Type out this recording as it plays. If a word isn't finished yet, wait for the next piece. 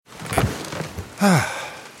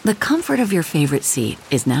The comfort of your favorite seat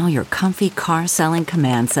is now your comfy car selling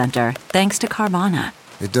command center, thanks to Carvana.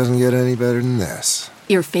 It doesn't get any better than this.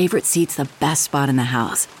 Your favorite seat's the best spot in the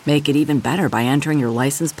house. Make it even better by entering your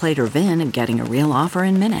license plate or VIN and getting a real offer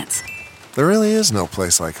in minutes. There really is no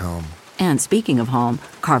place like home. And speaking of home,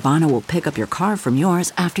 Carvana will pick up your car from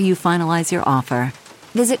yours after you finalize your offer.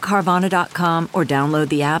 Visit Carvana.com or download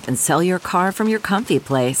the app and sell your car from your comfy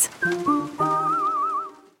place.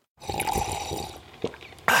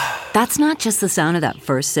 That's not just the sound of that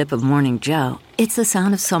first sip of Morning Joe. It's the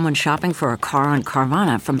sound of someone shopping for a car on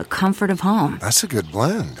Carvana from the comfort of home. That's a good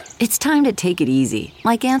blend. It's time to take it easy,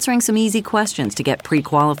 like answering some easy questions to get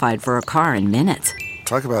pre-qualified for a car in minutes.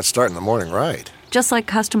 Talk about starting the morning right. Just like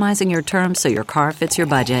customizing your terms so your car fits your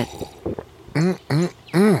budget.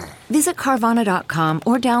 Visit Carvana.com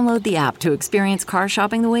or download the app to experience car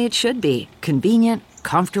shopping the way it should be. Convenient,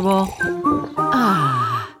 comfortable.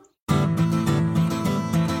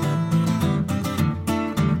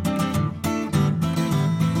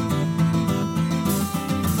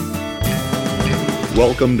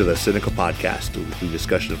 Welcome to the Sinica podcast, a weekly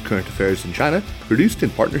discussion of current affairs in China, produced in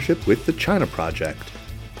partnership with the China Project.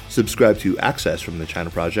 Subscribe to Access from the China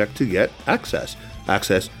Project to get access.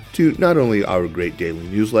 Access to not only our great daily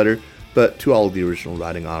newsletter, but to all of the original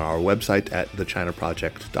writing on our website at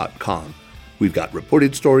thechinaproject.com. We've got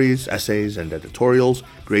reported stories, essays, and editorials,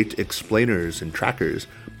 great explainers and trackers,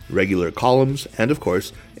 regular columns, and of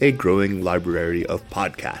course, a growing library of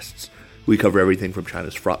podcasts. We cover everything from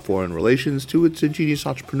China's fraught foreign relations to its ingenious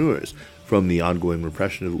entrepreneurs, from the ongoing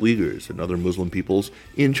repression of Uyghurs and other Muslim peoples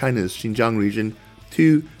in China's Xinjiang region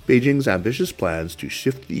to Beijing's ambitious plans to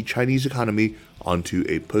shift the Chinese economy onto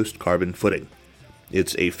a post-carbon footing.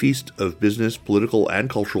 It's a feast of business, political, and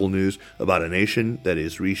cultural news about a nation that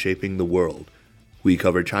is reshaping the world. We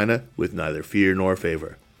cover China with neither fear nor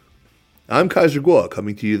favor. I'm Kaiser Kuo,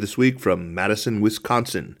 coming to you this week from Madison,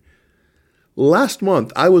 Wisconsin. Last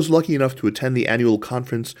month, I was lucky enough to attend the annual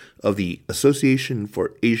conference of the Association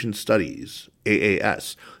for Asian Studies,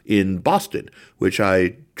 AAS, in Boston, which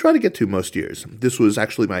I try to get to most years. This was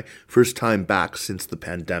actually my first time back since the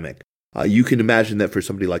pandemic. You can imagine that for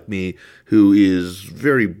somebody like me, who is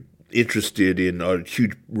very interested in a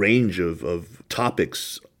huge range of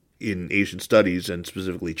topics in Asian studies and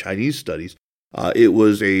specifically Chinese studies, it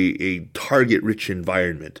was a target-rich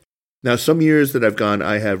environment. Now, some years that I've gone,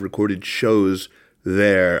 I have recorded shows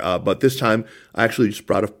there, but this time I actually just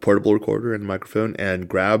brought a portable recorder and a microphone and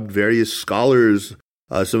grabbed various scholars,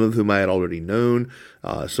 some of whom I had already known,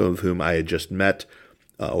 some of whom I had just met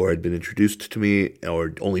or had been introduced to me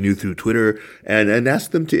or only knew through Twitter, and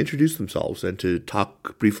asked them to introduce themselves and to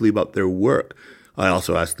talk briefly about their work. I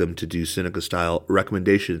also asked them to do Sinica-style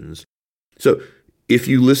recommendations. So if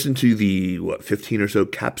you listen to the 15 or so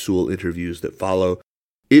capsule interviews that follow,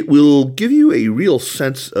 it will give you a real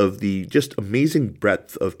sense of the just amazing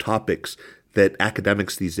breadth of topics that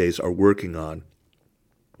academics these days are working on.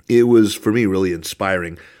 It was, for me, really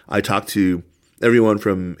inspiring. I talked to everyone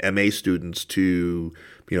from MA students to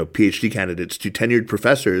PhD candidates to tenured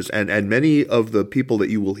professors, and many of the people that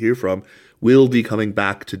you will hear from will be coming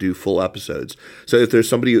back to do full episodes. So if there's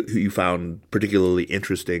somebody who you found particularly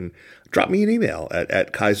interesting, drop me an email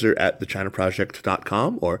at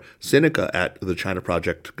kaiser@thechinaproject.com or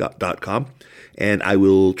sinica@thechinaproject.com, and I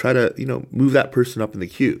will try to, move that person up in the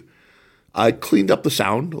queue. I cleaned up the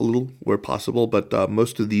sound a little where possible, but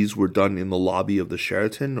most of these were done in the lobby of the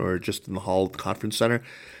Sheraton or just in the hall of the conference center.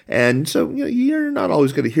 And so, you're not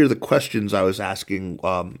always going to hear the questions I was asking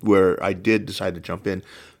where I did decide to jump in.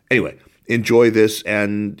 Anyway, enjoy this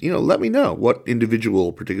and, let me know what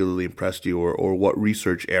individual particularly impressed you or what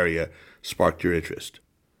research area sparked your interest.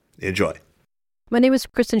 Enjoy. My name is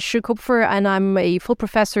Kristen Schukopfer, and I'm a full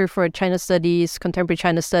professor for China Studies, Contemporary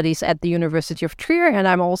China Studies at the University of Trier, and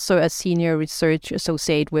I'm also a senior research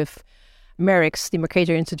associate with MERIX, the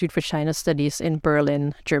Mercator Institute for China Studies in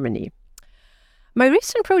Berlin, Germany. My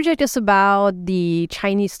recent project is about the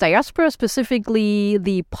Chinese diaspora, specifically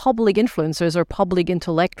the public influencers or public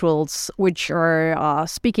intellectuals, which are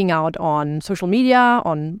speaking out on social media,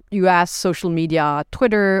 on US social media,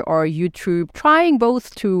 Twitter or YouTube, trying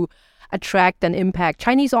both to attract and impact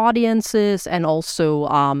Chinese audiences and also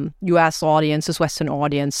US audiences, Western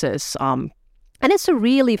audiences. And it's a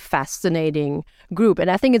really fascinating group.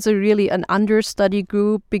 And I think it's a really an understudied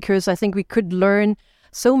group because I think we could learn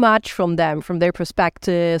so much from them, from their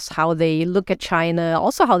perspectives, how they look at China,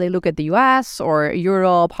 also how they look at the US or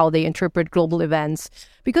Europe, how they interpret global events.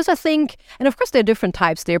 Because I think, and of course there are different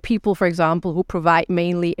types. There are people, for example, who provide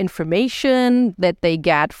mainly information that they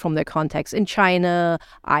get from their context in China,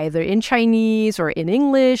 either in Chinese or in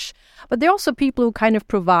English. But there are also people who kind of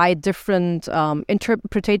provide different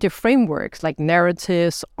interpretative frameworks, like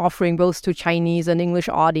narratives, offering both to Chinese and English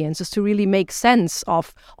audiences to really make sense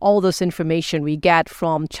of all this information we get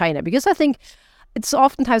from China. Because I think it's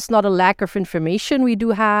oftentimes not a lack of information we do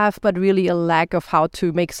have, but really a lack of how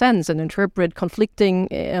to make sense and interpret conflicting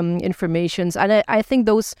informations. And I think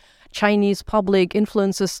those Chinese public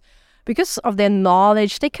influences, because of their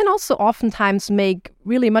knowledge, they can also oftentimes make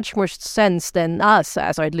really much more sense than us,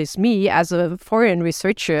 or at least me, as a foreign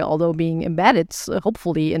researcher, although being embedded,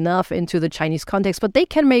 hopefully, enough into the Chinese context. But they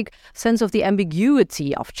can make sense of the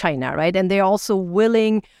ambiguity of China, right? And they're also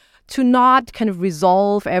willing to not kind of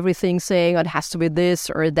resolve everything saying it has to be this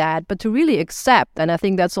or that, but to really accept. And I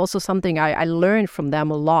think that's also something I learned from them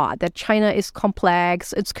a lot, that China is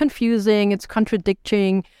complex, it's confusing, it's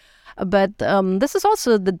contradicting. But this is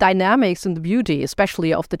also the dynamics and the beauty,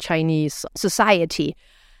 especially of the Chinese society.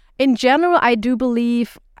 In general, I do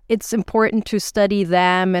believe it's important to study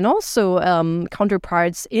them and also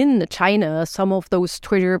counterparts in China. Some of those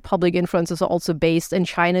Twitter public influencers are also based in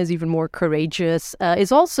China, is even more courageous.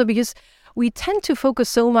 Is also because we tend to focus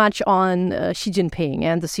so much on Xi Jinping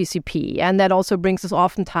and the CCP. And that also brings us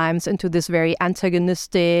oftentimes into this very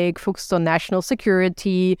antagonistic, focused on national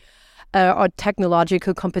security, or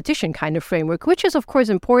technological competition kind of framework, which is, of course,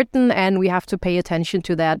 important, and we have to pay attention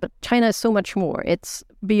to that. But China is so much more. It's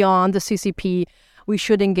beyond the CCP. We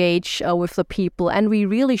should engage with the people, and we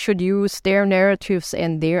really should use their narratives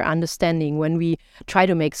and their understanding when we try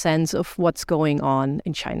to make sense of what's going on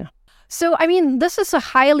in China. So, I mean, this is a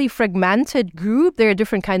highly fragmented group. There are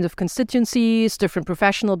different kinds of constituencies, different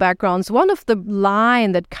professional backgrounds. One of the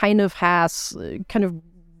line that kind of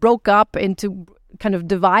broke up into kind of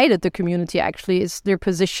divided the community actually is their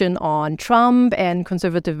position on Trump and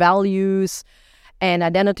conservative values and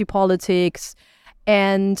identity politics.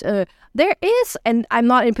 And there is, and I'm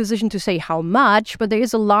not in position to say how much, but there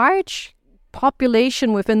is a large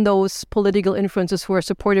population within those political influences who are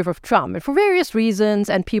supportive of Trump. And for various reasons,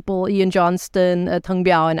 and people, Ian Johnston, Teng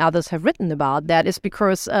Biao, and others have written about that, is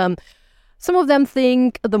because some of them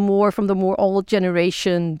think from the more old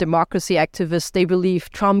generation democracy activists, they believe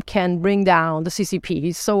Trump can bring down the CCP.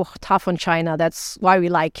 He's so tough on China. That's why we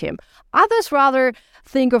like him. Others rather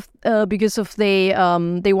think of because of they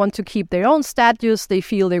want to keep their own status. They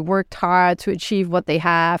feel they worked hard to achieve what they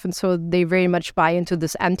have, and so they very much buy into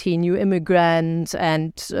this anti-new immigrant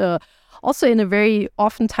and also in a very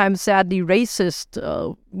oftentimes sadly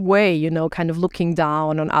racist way, kind of looking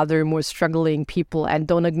down on other more struggling people and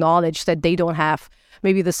don't acknowledge that they don't have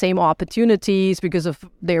maybe the same opportunities because of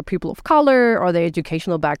their people of color or their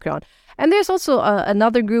educational background. And there's also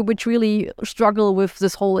another group which really struggle with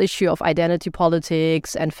this whole issue of identity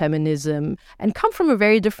politics and feminism and come from a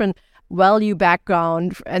very different value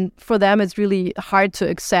background, and for them it's really hard to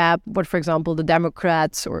accept what, for example, the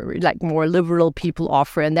Democrats or like more liberal people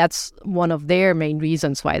offer, and that's one of their main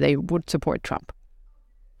reasons why they would support Trump.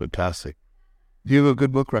 Fantastic. Do you have a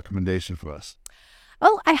good book recommendation for us?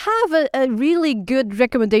 Well, I have a really good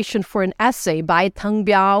recommendation for an essay by Teng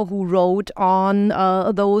Biao, who wrote on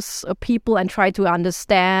those people and tried to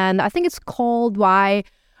understand. I think it's called Why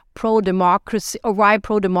Pro-Democracy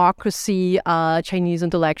Chinese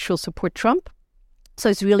intellectuals support Trump. So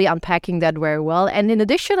it's really unpacking that very well. And in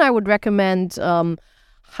addition, I would recommend Han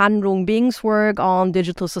Rongbing's work on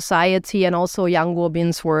digital society and also Yang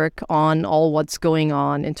Guobin's work on all what's going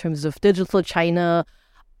on in terms of digital China,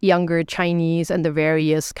 younger Chinese, and the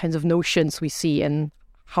various kinds of notions we see and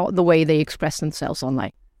how the way they express themselves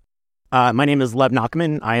online. My name is Lev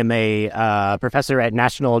Nachman. I am a professor at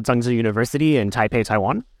National Zhengzhou University in Taipei,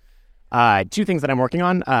 Taiwan. Two things that I'm working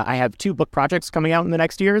on. I have two book projects coming out in the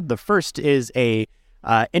next year. The first is a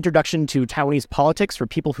introduction to Taiwanese politics for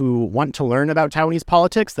people who want to learn about Taiwanese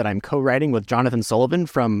politics that I'm co-writing with Jonathan Sullivan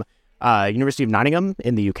from University of Nottingham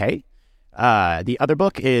in the UK. The other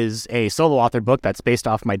book is a solo authored book that's based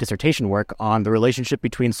off my dissertation work on the relationship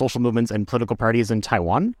between social movements and political parties in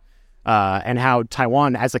Taiwan, and how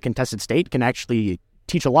Taiwan as a contested state can actually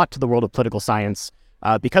teach a lot to the world of political science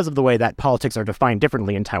because of the way that politics are defined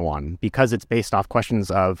differently in Taiwan, because it's based off questions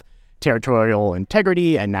of territorial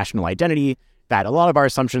integrity and national identity, that a lot of our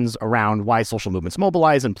assumptions around why social movements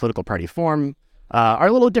mobilize and political party form are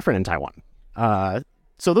a little different in Taiwan.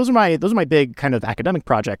 So those are my big kind of academic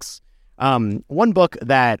projects. One book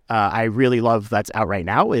that I really love that's out right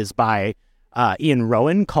now is by Ian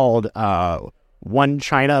Rowan called One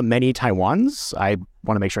China, Many Taiwans. I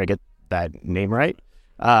want to make sure I get that name right.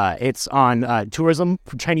 It's on tourism,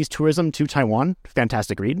 Chinese tourism to Taiwan.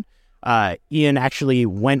 Fantastic read. Ian actually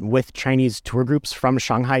went with Chinese tour groups from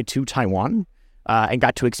Shanghai to Taiwan and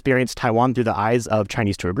got to experience Taiwan through the eyes of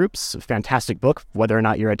Chinese tour groups. Fantastic book, whether or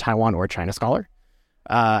not you're a Taiwan or China scholar.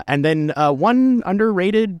 And then one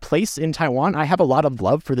underrated place in Taiwan, I have a lot of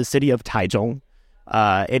love for the city of Taichung.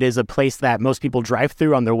 It is a place that most people drive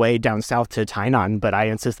through on their way down south to Tainan, but I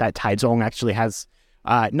insist that Taichung actually has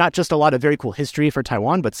not just a lot of very cool history for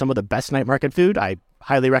Taiwan, but some of the best night market food. I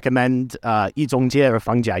highly recommend Yizhongjie or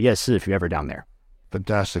Fangjia Yeshi if you're ever down there.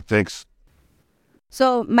 Fantastic. Thanks.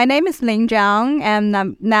 So my name is Ling Jiang, and I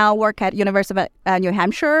now work at University of New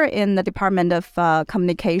Hampshire in the Department of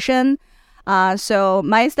Communication. So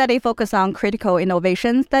my study focuses on critical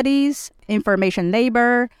innovation studies, information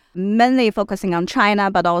labor, mainly focusing on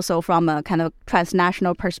China, but also from a kind of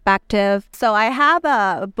transnational perspective. So I have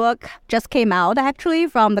a book just came out actually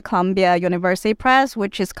from the Columbia University Press,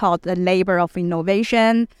 which is called The Labor of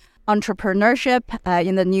Innovation, Entrepreneurship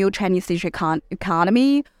in the New Chinese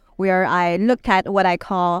Economy, where I looked at what I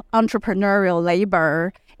call entrepreneurial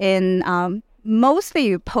labor in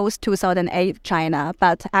mostly post-2008 China,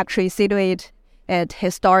 but actually situate it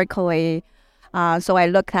historically. So I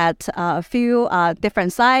looked at a few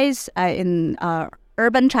different sites in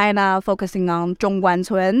urban China, focusing on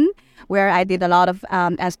Zhongguancun, where I did a lot of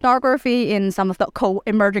ethnography in some of the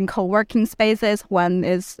emerging co-working spaces. One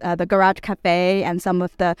is the Garage Cafe, and some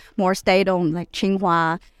of the more state-owned, like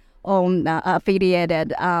Tsinghua,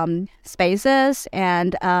 affiliated spaces.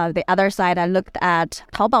 And the other side, I looked at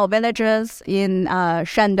Taobao villages in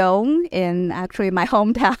Shandong, in actually my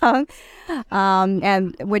hometown,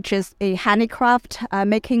 and which is a handicraft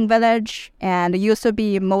making village, and it used to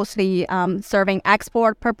be mostly serving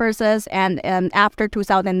export purposes. And after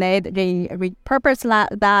 2008, they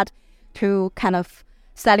repurposed that to kind of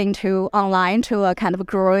selling to online to a kind of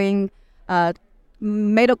growing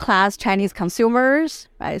middle-class Chinese consumers,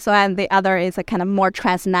 right? So, and the other is a kind of more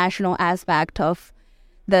transnational aspect of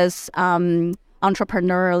this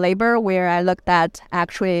entrepreneurial labor, where I looked at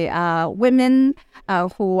actually women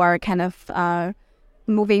who are kind of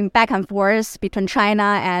moving back and forth between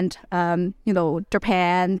China and,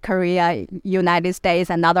 Japan, Korea, United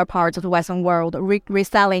States, and other parts of the Western world,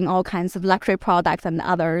 reselling all kinds of luxury products and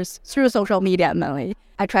others through social media mainly.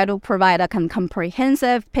 I try to provide a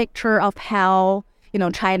comprehensive picture of how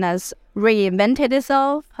China's reinvented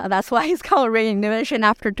itself. That's why it's called reinvention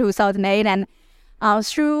after 2008. And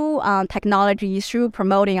through technology, through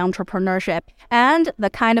promoting entrepreneurship, and the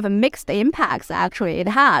kind of mixed impacts actually it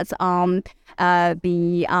has on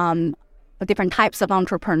the different types of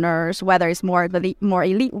entrepreneurs, whether it's more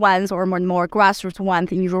elite ones or more grassroots ones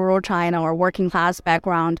in rural China or working class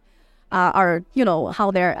background, are how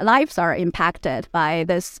their lives are impacted by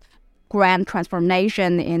this grand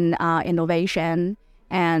transformation in innovation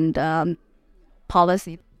and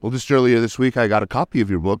policy. Well, just earlier this week, I got a copy of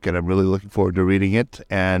your book, and I'm really looking forward to reading it.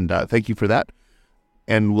 And thank you for that.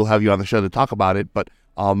 And we'll have you on the show to talk about it. But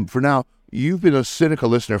for now, you've been a Sinica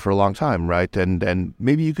listener for a long time, right? And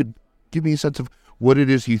maybe you could give me a sense of what it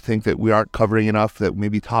is you think that we aren't covering enough, that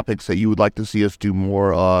maybe topics that you would like to see us do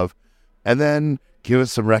more of, and then give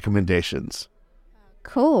us some recommendations.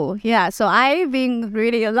 Cool. Yeah. So I've been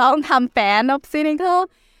really a long-time fan of Sinica,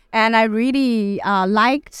 and I really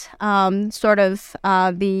liked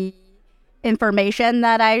the information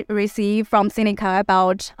that I received from Sinica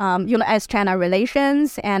about, U.S.-China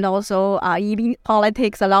relations, and also elite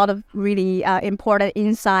politics, a lot of really important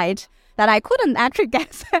insight that I couldn't actually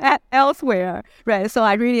get elsewhere, right? So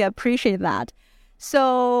I really appreciate that.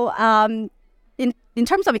 So in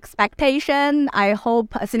terms of expectation, I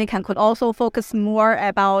hope Sinica could also focus more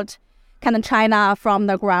about kind of China from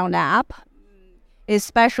the ground up,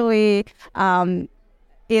 especially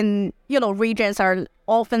in regions are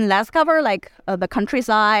often less covered, like the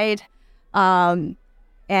countryside, and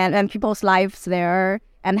people's lives there,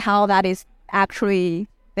 and how that is actually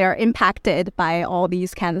they're impacted by all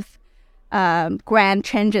these kind of grand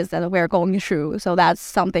changes that we're going through. So that's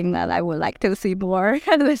something that I would like to see more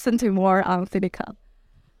and listen to more on Sinica.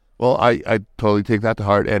 Well, I totally take that to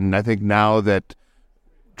heart, and I think now that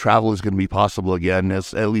travel is going to be possible again,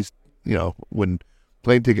 as at least when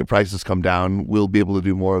plane ticket prices come down, we'll be able to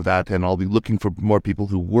do more of that, and I'll be looking for more people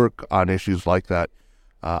who work on issues like that.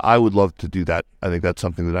 I would love to do that. I think that's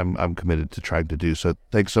something that I'm committed to trying to do. So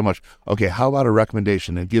thanks so much. Okay, how about a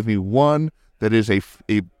recommendation? And give me one that is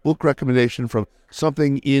a book recommendation from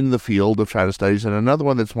something in the field of China studies, and another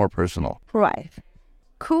one that's more personal. Right.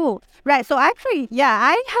 Cool. Right. So actually, yeah,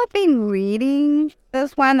 I have been reading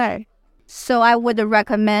this one. So I would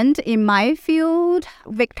recommend in my field,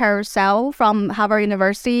 Victor Sell from Harvard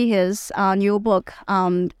University, his new book,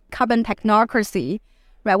 Carbon Technocracy,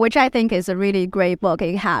 right, which I think is a really great book.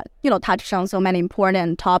 It had, touched on so many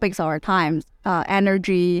important topics of our times,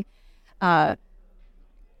 energy, trying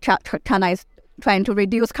to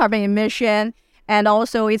reduce carbon emission, and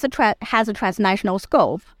also it's has a transnational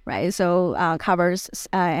scope, right? So covers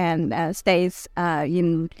and states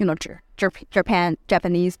in Japan,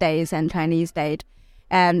 Japanese states, and Chinese state,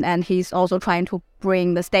 and he's also trying to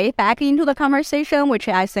bring the state back into the conversation, which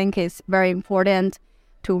I think is very important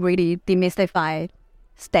to really demystify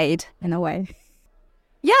state in a way.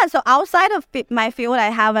 Yeah, so outside of my field, I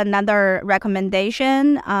have another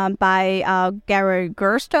recommendation by Gary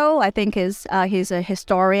Gerstow. I think he's a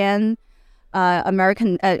historian,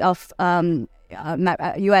 American of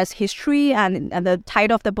U.S. history, and the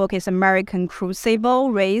title of the book is American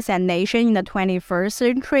Crucible, Race and Nation in the 21st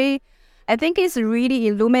Century. I think it's really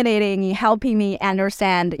illuminating, helping me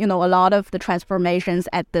understand, a lot of the transformations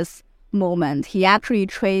at this moment. He actually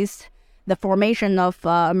traced the formation of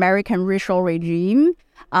American racial regime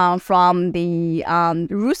from the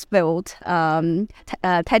Roosevelt,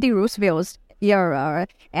 Teddy Roosevelt's era,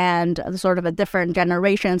 and sort of a different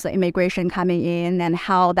generations of immigration coming in, and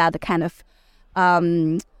how that kind of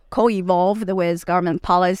co-evolved with government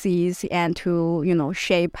policies and to,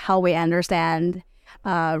 shape how we understand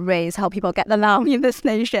race, how people get along in this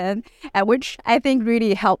nation, which I think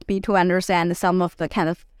really helped me to understand some of the kind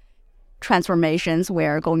of transformations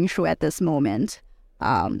we're going through at this moment.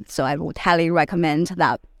 So I would highly recommend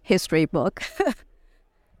that history book.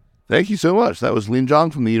 Thank you so much. That was Lin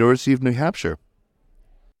Zhang from the University of New Hampshire.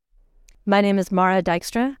 My name is Mara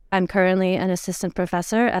Dijkstra. I'm currently an assistant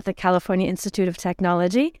professor at the California Institute of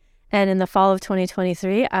Technology, and in the fall of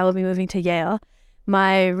 2023, I will be moving to Yale.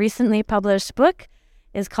 My recently published book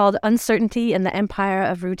is called Uncertainty in the Empire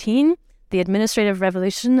of Routine, the Administrative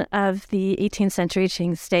Revolution of the 18th Century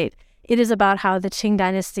Qing State. It is about how the Qing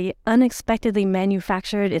dynasty unexpectedly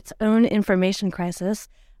manufactured its own information crisis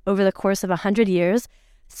over the course of 100 years,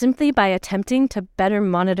 simply by attempting to better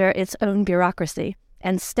monitor its own bureaucracy.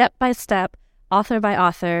 And step by step, author by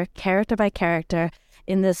author, character by character,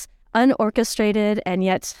 in this unorchestrated and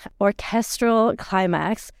yet orchestral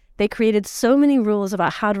climax, they created so many rules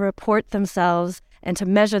about how to report themselves and to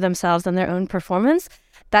measure themselves and their own performance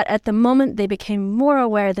that at the moment they became more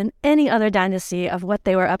aware than any other dynasty of what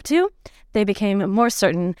they were up to. They became more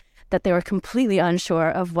certain that they were completely unsure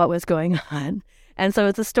of what was going on. And so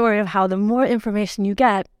it's a story of how the more information you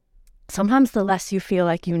get, sometimes the less you feel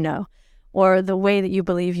like you know, or the way that you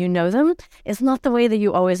believe you know them is not the way that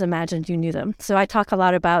you always imagined you knew them. So I talk a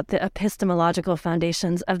lot about the epistemological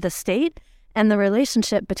foundations of the state and the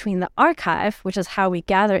relationship between the archive, which is how we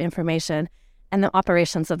gather information, and the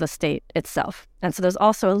operations of the state itself. And so there's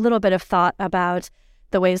also a little bit of thought about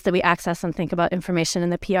the ways that we access and think about information in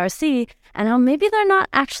the PRC and how maybe they're not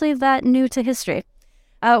actually that new to history.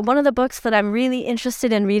 One of the books that I'm really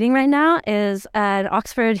interested in reading right now is an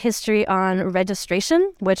Oxford history on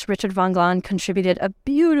registration, which Richard von Glahn contributed a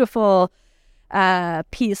beautiful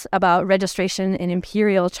piece about registration in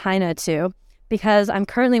imperial China to, because I'm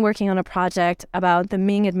currently working on a project about the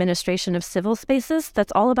Ming administration of civil spaces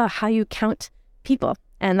that's all about how you count people.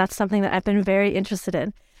 And that's something that I've been very interested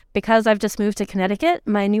in. Because I've just moved to Connecticut,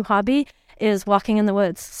 my new hobby is walking in the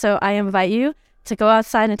woods. So I invite you to go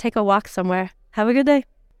outside and take a walk somewhere. Have a good day.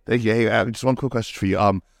 Thank you. Hey, just one quick question for you.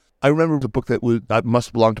 I remember the book that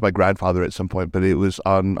must belong to my grandfather at some point, but it was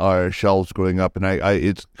on our shelves growing up, and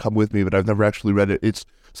it's come with me, but I've never actually read it. It's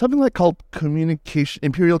something like called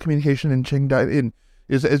Imperial Communication in Qing.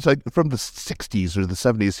 It's like from the 60s or the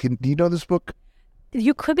 70s. Do you know this book?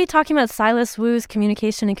 You could be talking about Silas Wu's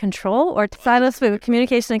Communication and Control, or Silas Wu,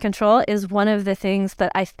 Communication and Control is one of the things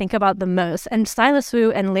that I think about the most. And Silas Wu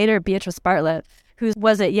and later Beatrice Bartlett, who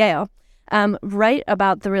was at Yale, write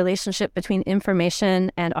about the relationship between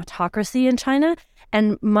information and autocracy in China.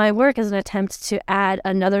 And my work is an attempt to add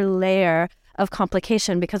another layer of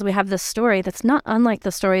complication, because we have this story that's not unlike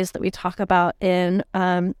the stories that we talk about in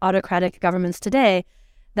autocratic governments today,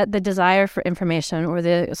 that the desire for information or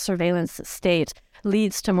the surveillance state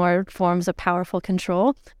leads to more forms of powerful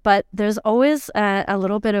control. But there's always a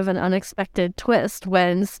little bit of an unexpected twist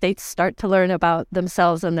when states start to learn about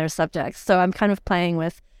themselves and their subjects. So I'm kind of playing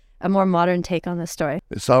with a more modern take on this story.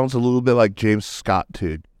 It sounds a little bit like James Scott,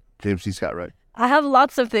 too. James C. Scott, right? I have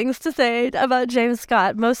lots of things to say about James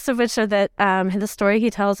Scott, most of which are that the story he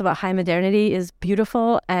tells about high modernity is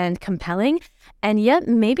beautiful and compelling, and yet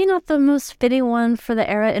maybe not the most fitting one for the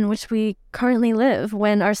era in which we currently live,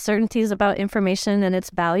 when our certainties about information and its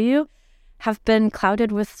value have been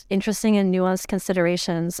clouded with interesting and nuanced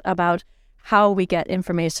considerations about how we get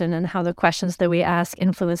information and how the questions that we ask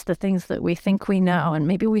influence the things that we think we know, and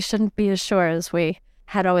maybe we shouldn't be as sure as we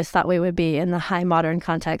had always thought we would be in the high modern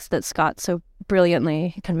context that Scott so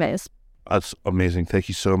brilliantly conveys. That's amazing. Thank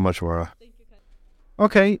you so much, Laura.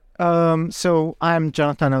 Okay, so I'm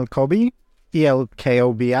Jonathan Elkobi,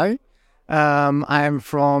 Elkobi. I'm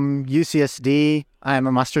from UCSD. I'm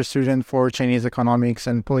a master's student for Chinese economics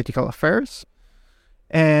and political affairs.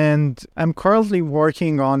 And I'm currently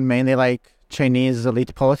working on mainly like Chinese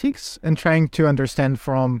elite politics and trying to understand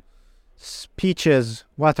from speeches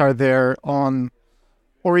what are their own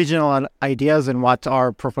original ideas and what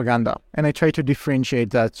are propaganda. And I try to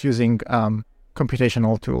differentiate that using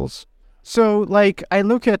computational tools. So like I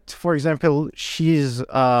look at, for example, Xi's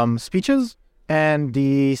speeches and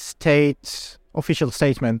the state official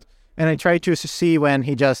statement. And I try to see when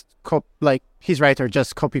he just, his writer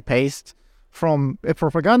just copy-paste from a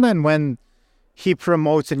propaganda and when he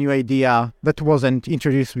promotes a new idea that wasn't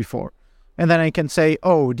introduced before. And then I can say,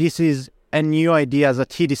 oh, this is a new idea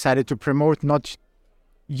that he decided to promote, not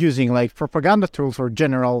using like propaganda tools or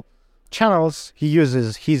general channels. He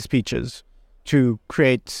uses his speeches to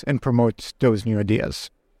create and promote those new ideas.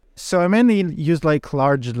 So I mainly use like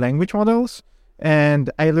large language models, and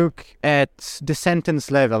I look at the sentence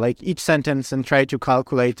level, like each sentence, and try to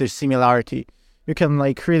calculate the similarity. You can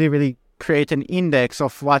like really create an index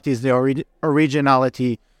of what is the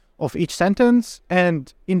originality of each sentence,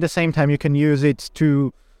 and in the same time you can use it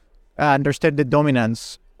to understand the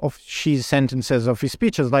dominance of Xi's sentences, of his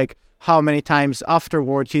speeches, like how many times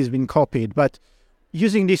afterward he's been copied. But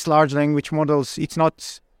using these large language models, it's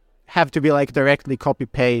not have to be like directly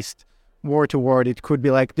copy-paste word to word. It could be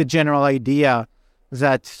like the general idea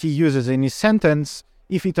that he uses in his sentence,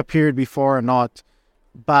 if it appeared before or not,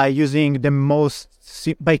 by using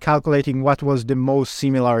by calculating what was the most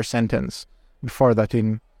similar sentence before that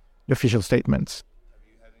in the official statements. Have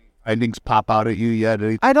you had any findings pop out at you yet?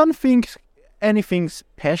 I don't think anything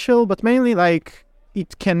special, but mainly like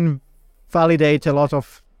it can validate a lot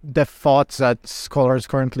of the thoughts that scholars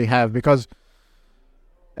currently have, because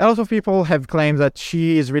a lot of people have claimed that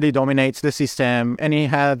Xi really dominates the system and he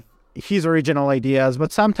had his original ideas,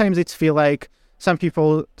 but sometimes it's feel like some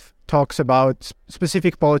people talks about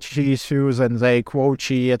specific policy issues and they quote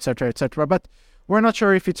Xi, etc., but we're not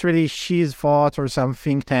sure if it's really Xi's thought or some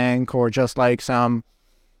think tank or just like some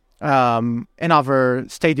another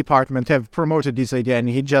State Department have promoted this idea and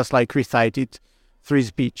he just like recite it through his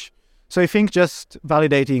speech. So I think just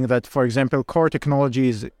validating that, for example, core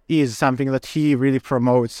technologies is something that he really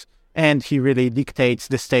promotes and he really dictates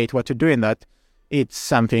the state what to do in that, it's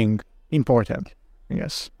something important.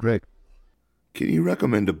 Yes. Great. Can you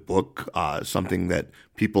recommend a book, something that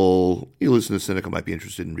people you listen to Sinica might be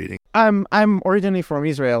interested in reading? I'm originally from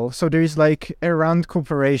Israel, so there is like a Rand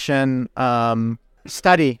Corporation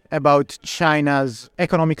study about China's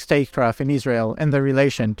economic statecraft in Israel and the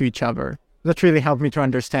relation to each other. That really helped me to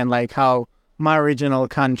understand like how my original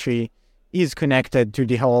country is connected to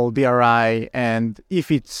the whole BRI and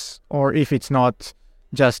if it's not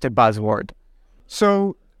just a buzzword.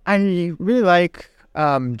 So I really like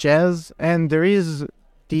jazz, and there is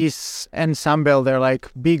this ensemble, they're like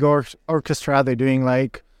big orchestra, they're doing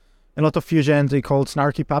like a lot of fusion, they call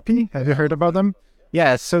Snarky Puppy. Have you heard about them?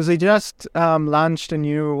 Yes, so they just launched a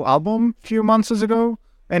new album a few months ago,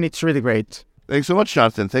 and it's really great. Thanks so much,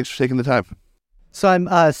 Jonathan. Thanks for taking the time. So I'm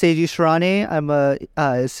Seiji Shirane. I'm a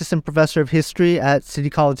assistant professor of history at City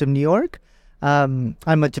College of New York. I'm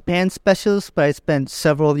a Japan specialist, but I spent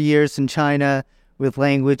several years in China with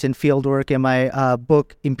language and fieldwork. In my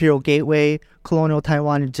book, Imperial Gateway, Colonial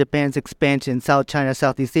Taiwan and Japan's Expansion in South China,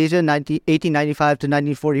 Southeast Asia, 1895 to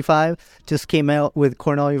 1945, just came out with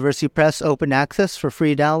Cornell University Press, open access for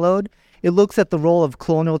free download. It looks at the role of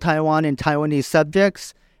colonial Taiwan and Taiwanese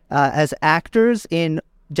subjects as actors in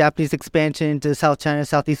Japanese expansion into South China,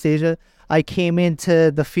 Southeast Asia. I came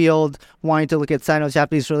into the field wanting to look at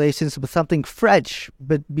Sino-Japanese relations with something fresh,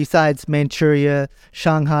 but besides Manchuria,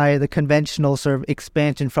 Shanghai, the conventional sort of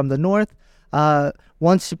expansion from the north.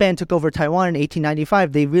 Once Japan took over Taiwan in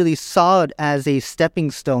 1895, they really saw it as a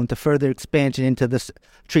stepping stone to further expansion into the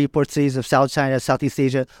treaty port cities of South China, Southeast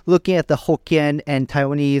Asia, looking at the Hokkien and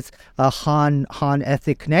Taiwanese Han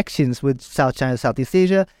ethnic connections with South China, Southeast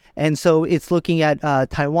Asia. And so it's looking at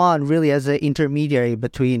Taiwan really as an intermediary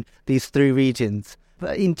between these three regions.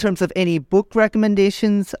 in terms of any book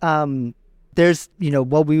recommendations, there's,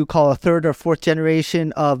 what we would call a third or fourth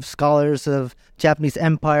generation of scholars of Japanese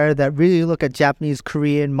empire that really look at Japanese,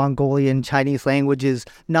 Korean, Mongolian, Chinese languages,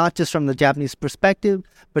 not just from the Japanese perspective,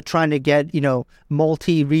 but trying to get,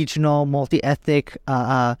 multi-regional, multi-ethnic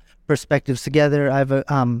perspectives together. I have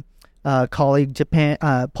a colleague,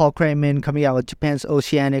 Paul Kreitman, coming out with Japan's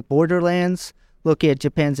Oceanic Borderlands, looking at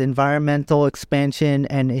Japan's environmental expansion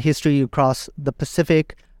and history across the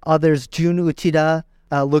Pacific. Others, Jun Uchida,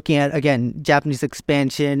 looking at, again, Japanese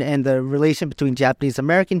expansion and the relation between Japanese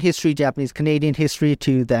American history, Japanese Canadian history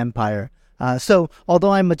to the empire. So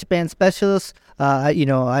although I'm a Japan specialist,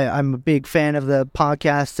 I'm a big fan of the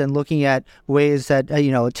podcast and looking at ways that,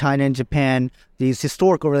 China and Japan, these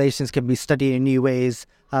historical relations can be studied in new ways.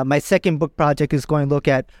 My second book project is going to look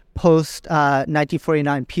at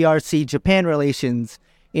post-1949 PRC Japan relations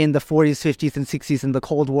in the 40s, 50s, and 60s in the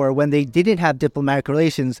Cold War when they didn't have diplomatic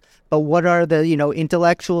relations. But what are the,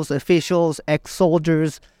 intellectuals, officials,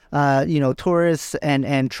 ex-soldiers, tourists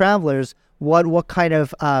and travelers, what kind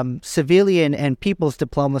of civilian and people's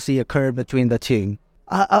diplomacy occurred between the two?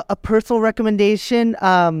 A personal recommendation,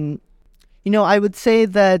 I would say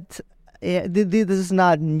that this is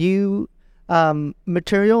not new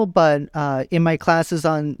material, but in my classes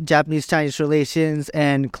on Japanese-Chinese relations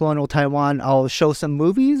and colonial Taiwan, I'll show some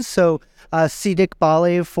movies. So Sidic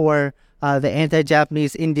Ballet for the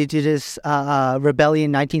anti-Japanese indigenous rebellion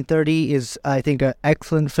in 1930 is, I think, an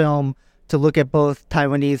excellent film to look at both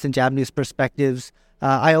Taiwanese and Japanese perspectives.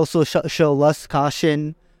 I also show Lust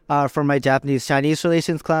Caution for my Japanese-Chinese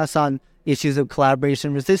relations class on issues of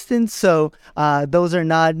collaboration resistance. So those are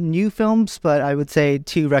not new films, but I would say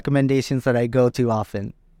two recommendations that I go to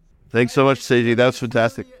often. Thanks so much, Seiji. That was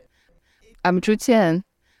fantastic. I'm Zhu Qian.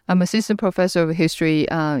 I'm assistant professor of history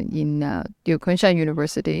in Kunshan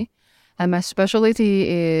University. And my specialty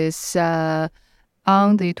is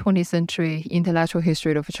on the 20th century intellectual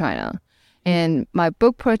history of China. And my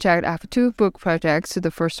book project, I have two book projects.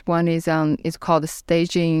 The first one is called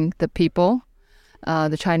Staging the People,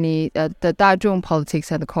 the Dazhong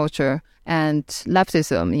politics and the culture and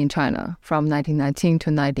leftism in China from 1919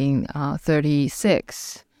 to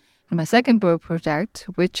 1936. And my second book project,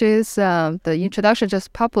 which is the introduction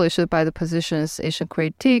just published by the Positions Asian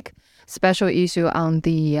Critique, special issue on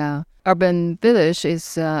the urban village,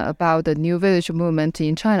 is about the new village movement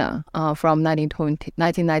in China from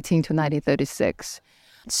 1919 to 1936.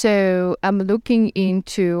 So I'm looking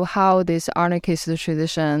into how this anarchist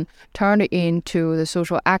tradition turned into the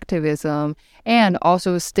social activism and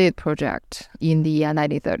also state project in the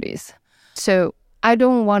 1930s. So I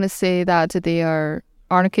don't want to say that they are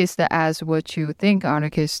anarchists as what you think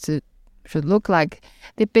anarchists should look like.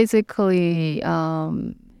 They basically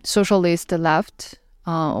socialist left,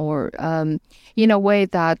 or in a way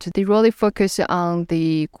that they really focus on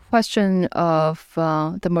the question of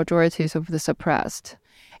the majorities of the suppressed.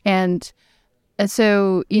 And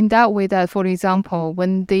so in that way that, for example,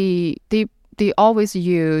 when they always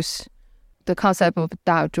use the concept of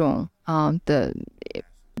Dazhong,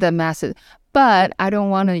 the masses. But I don't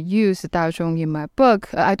want to use Dazhong in my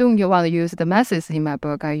book. I don't want to use the masses in my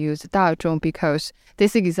book. I use Dazhong because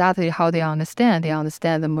this is exactly how they understand. They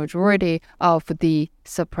understand the majority of the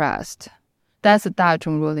suppressed. That's what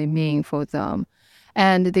Dazhong really mean for them.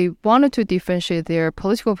 And they wanted to differentiate their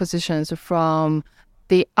political positions from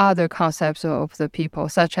the other concepts of the people,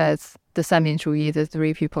 such as the Sanminzhuyi, the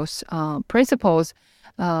three people's principles.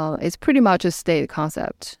 It's pretty much a state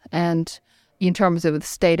concept. And in terms of the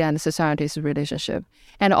state and society's relationship.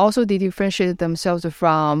 And also they differentiate themselves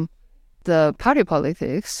from the party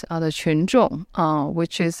politics, the Qunzhong,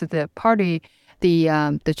 which is the party, the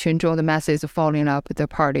Qunzhong, the masses following up the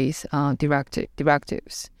party's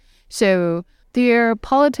directives. So their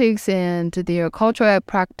politics and their cultural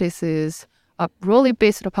practices are really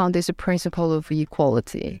based upon this principle of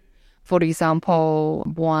equality. For example,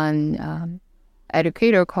 one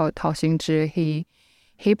educator called Tao Xingzhi,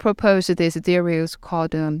 he proposed this theory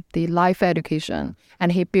called the life education,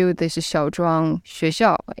 and he built this Xiaozhuang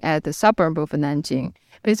Xuexiao at the suburb of Nanjing.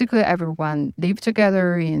 Basically, everyone live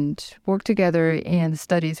together and work together and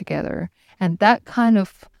study together. And that kind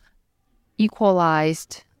of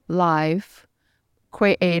equalized life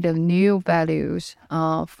created new values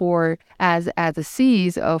for as the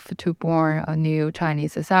seeds of to born a new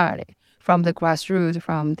Chinese society from the grassroots,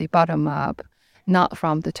 from the bottom up, not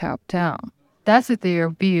from the top down. That's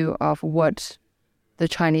their view of what the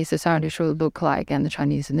Chinese society should look like and the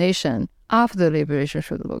Chinese nation after the liberation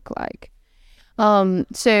should look like.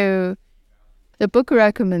 So the book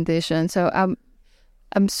recommendation, so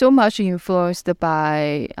I'm so much influenced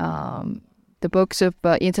by the books of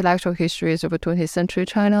intellectual histories of 20th century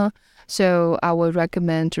China. So I would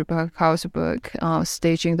recommend Rebecca Carl's book,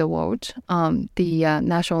 Staging the World, the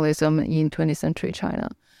nationalism in 20th century China.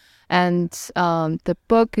 And the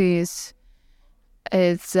book is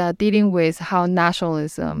dealing with how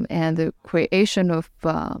nationalism and the creation of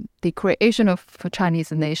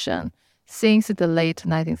Chinese nation since the late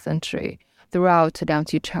 19th century throughout Liang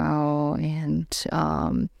Qichao and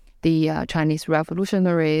the Chinese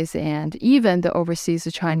revolutionaries and even the overseas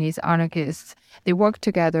Chinese anarchists, they work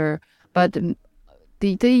together, but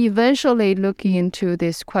they eventually look into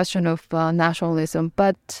this question of nationalism,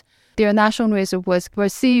 but their nationalism was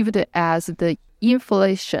perceived as the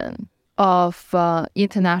inflation of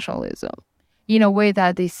internationalism in a way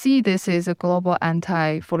that they see this as a global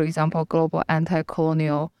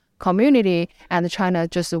anti-colonial community, and China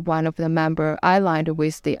just one of the member aligned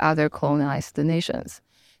with the other colonized nations.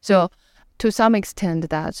 So to some extent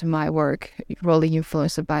that my work really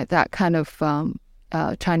influenced by that kind of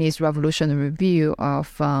Chinese revolutionary view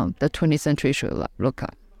of the 20th century Sri Lanka.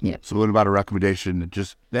 Yeah. So what about a recommendation that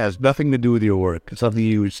just has nothing to do with your work? It's something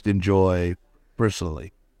you just enjoy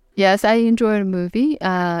personally? Yes, I enjoy the movie,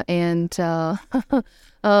 and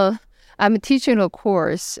I'm teaching a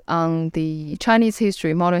course on the Chinese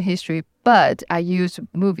history, modern history, but I use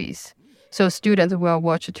movies. So students will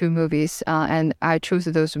watch 2 movies, and I choose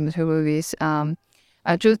those 2 movies.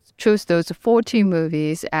 I choose those 14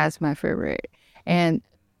 movies as my favorite. And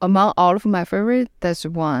among all of my favorite, that's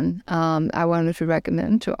one I wanted to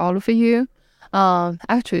recommend to all of you.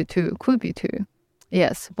 Actually, 2, could be 2.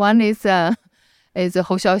 Yes, one is Hou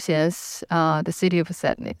Xiaoxian's The City of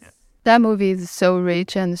Sadness. That movie is so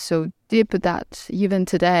rich and so deep that even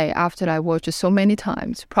today, after I watched it so many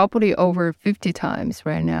times, probably over 50 times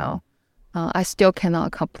right now, I still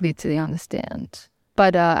cannot completely understand.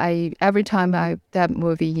 But every time that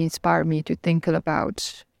movie inspired me to think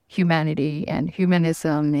about humanity and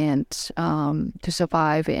humanism and to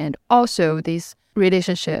survive, and also this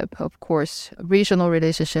relationship, of course, regional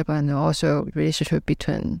relationship, and also relationship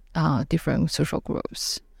between different social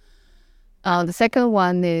groups. The second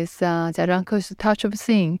one is Jia Zhangke's Touch of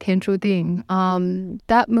Sin, Tian Zhu Ding.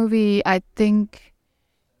 That movie, I think,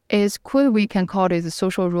 we can call it a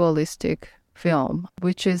social realistic film,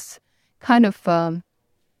 which is kind of the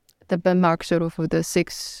benchmark sort of the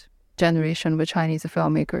 6th generation of Chinese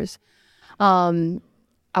filmmakers.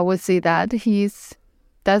 I would say that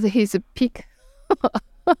that's his peak.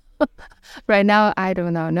 Right now, I do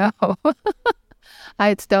not know.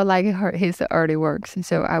 I still like his early works,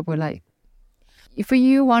 so I would like. If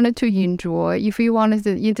you wanted to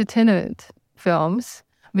entertainment films,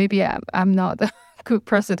 maybe I'm not a good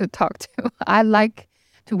person to talk to. I like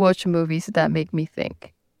to watch movies that make me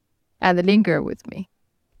think and linger with me.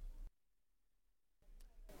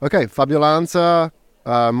 Okay, Fabio Lanza,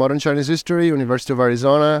 Modern Chinese History, University of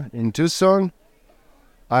Arizona in Tucson.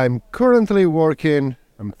 I'm currently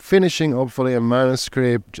finishing hopefully a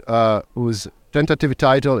manuscript whose tentative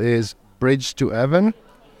title is Bridge to Heaven.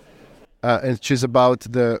 And she's about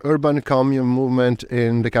the urban commune movement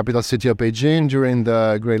in the capital city of Beijing during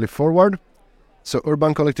the Great Leap Forward. So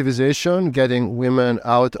urban collectivization, getting women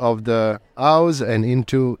out of the house and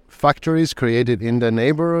into factories created in the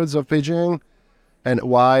neighborhoods of Beijing, and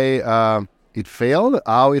why it failed,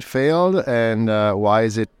 how it failed, and why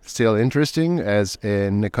is it still interesting as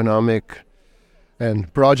an economic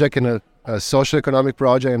and project and a social economic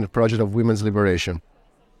project and a project of women's liberation.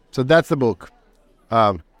 So that's the book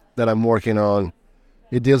that I'm working on.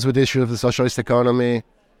 It deals with issues of the socialist economy,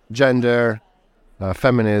 gender,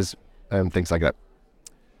 feminism, and things like that.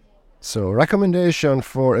 So recommendation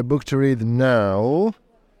for a book to read now.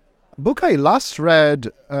 A book I last read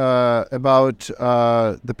about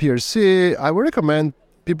the PRC, I would recommend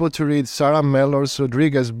people to read Sarah Mellors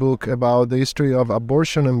Rodriguez's book about the history of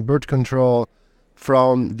abortion and birth control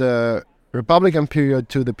from the Republican period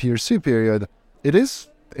to the PRC period. It is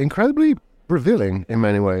incredibly revealing in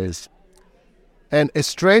many ways. And a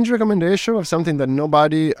strange recommendation of something that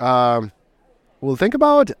nobody will think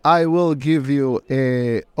about. I will give you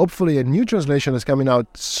hopefully a new translation that's coming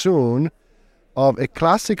out soon of a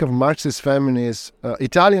classic of Marxist feminists,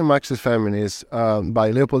 Italian Marxist feminists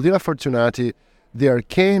by Leopoldina Fortunati, The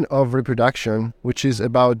Arcane of Reproduction, which is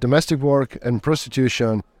about domestic work and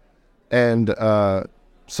prostitution and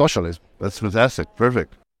socialism. That's fantastic.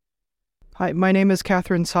 Perfect. Hi, my name is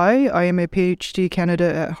Catherine Tsai. I am a PhD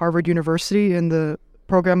candidate at Harvard University in the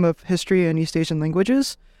program of History and East Asian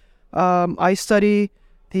Languages. I study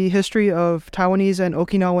the history of Taiwanese and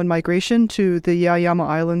Okinawan migration to the Yaeyama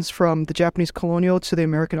Islands from the Japanese colonial to the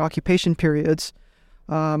American occupation periods.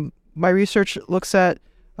 My research looks at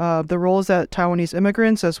the roles that Taiwanese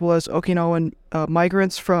immigrants as well as Okinawan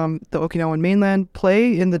migrants from the Okinawan mainland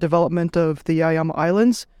play in the development of the Yaeyama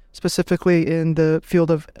Islands, specifically in the field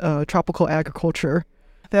of tropical agriculture.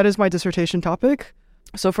 That is my dissertation topic.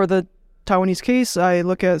 So for the Taiwanese case, I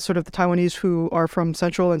look at sort of the Taiwanese who are from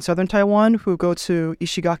central and southern Taiwan who go to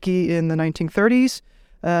Ishigaki in the 1930s.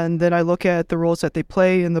 And then I look at the roles that they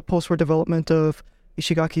play in the post-war development of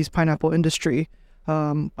Ishigaki's pineapple industry.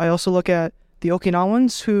 I also look at the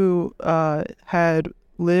Okinawans who had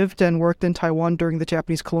lived and worked in Taiwan during the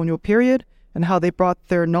Japanese colonial period and how they brought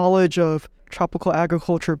their knowledge of tropical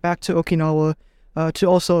agriculture back to Okinawa to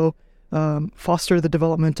also foster the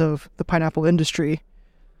development of the pineapple industry.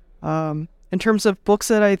 In terms of books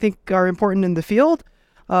that I think are important in the field,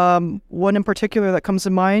 one in particular that comes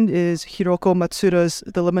to mind is Hiroko Matsuda's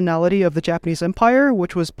The Liminality of the Japanese Empire,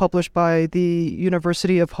 which was published by the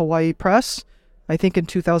University of Hawaii Press, I think in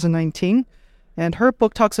 2019. And her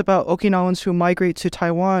book talks about Okinawans who migrate to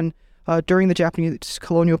Taiwan during the Japanese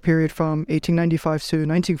colonial period from 1895 to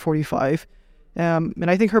 1945. And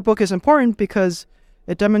I think her book is important because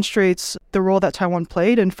it demonstrates the role that Taiwan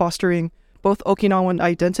played in fostering both Okinawan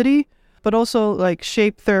identity, but also like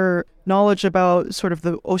shape their knowledge about sort of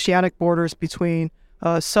the oceanic borders between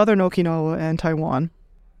southern Okinawa and Taiwan.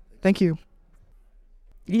 Thank you.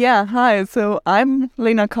 Yeah, hi. So I'm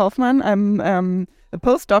Lena Kaufmann. I'm a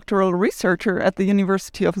postdoctoral researcher at the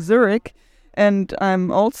University of Zurich, and I'm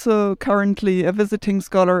also currently a visiting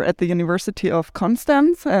scholar at the University of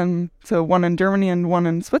Constance, so one in Germany and one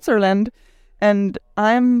in Switzerland. And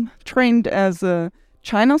I'm trained as a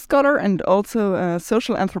China scholar and also a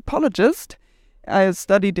social anthropologist. I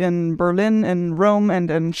studied in Berlin, in Rome, and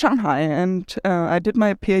in Shanghai, and I did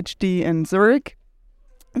my PhD in Zurich.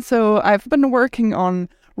 So I've been working on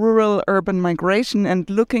rural-urban migration and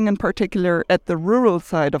looking in particular at the rural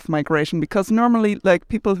side of migration, because normally, like,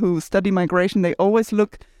 people who study migration, they always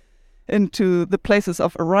look into the places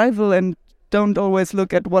of arrival and don't always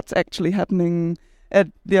look at what's actually happening at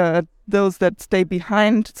those that stay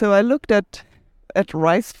behind. So I looked at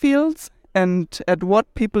rice fields and at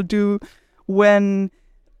what people do when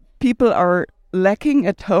people are lacking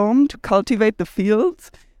at home to cultivate the fields.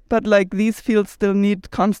 But like these fields still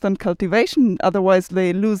need constant cultivation, otherwise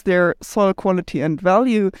they lose their soil quality and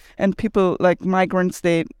value. And people like migrants,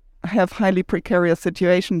 they have highly precarious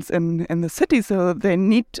situations in the city, so they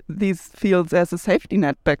need these fields as a safety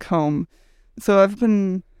net back home. So I've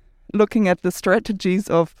been looking at the strategies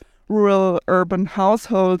of rural urban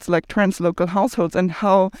households, like translocal households, and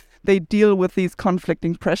how they deal with these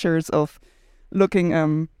conflicting pressures of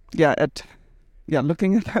looking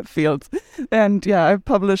looking at that fields. And I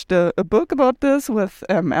published a book about this with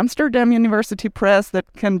Amsterdam University Press that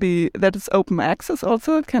is open access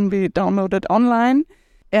also. It can be downloaded online.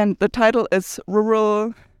 And the title is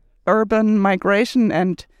Rural Urban Migration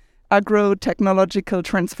and Agro-Technological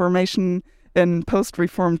Transformation in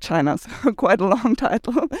Post-Reform China. So quite a long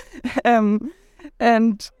title.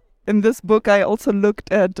 And in this book, I also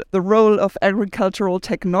looked at the role of agricultural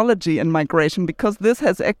technology in migration, because this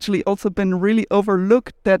has actually also been really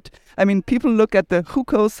overlooked. People look at the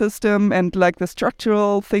hukou system and like the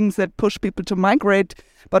structural things that push people to migrate.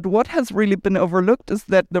 But what has really been overlooked is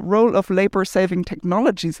that the role of labor-saving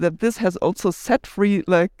technologies, that this has also set free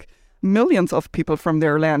like millions of people from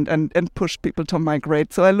their land and pushed people to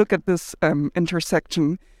migrate. So I look at this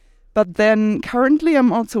intersection. But then currently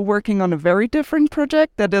I'm also working on a very different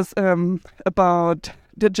project that is about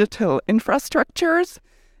digital infrastructures.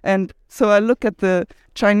 And so I look at the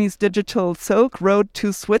Chinese digital Silk Road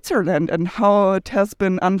to Switzerland and how it has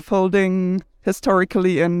been unfolding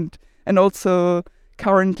historically and also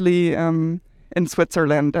currently in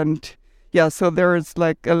Switzerland. And so there is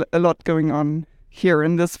like a lot going on here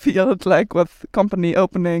in this field, like with company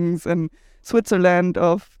openings in Switzerland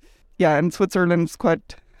and Switzerland's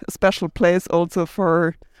quite a special place also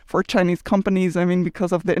for Chinese companies.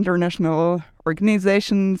 Because of the international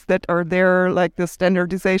organizations that are there, like the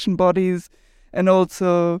standardization bodies, and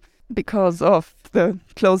also because of the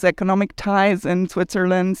close economic ties and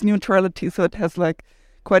Switzerland's neutrality. So it has like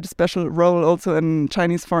quite a special role also in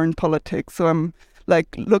Chinese foreign politics. So I'm like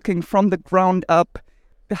looking from the ground up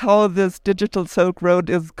how this digital Silk Road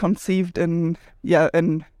is conceived in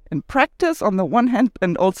practice on the one hand,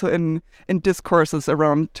 and also in discourses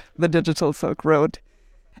around the digital Silk Road.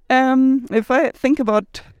 If I think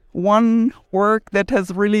about one work that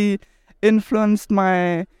has really influenced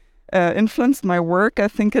my work, I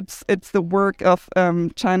think it's the work of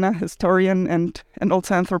China historian and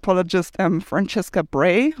also anthropologist Francesca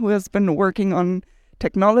Bray, who has been working on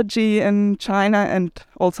technology in China and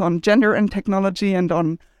also on gender and technology and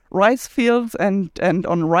on rice fields and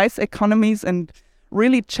on rice economies, and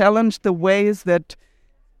really challenged the ways that,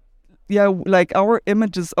 like our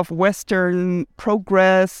images of Western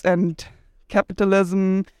progress and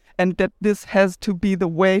capitalism, and that this has to be the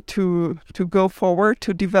way to go forward,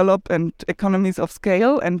 to develop and economies of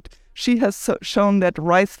scale. And she has shown that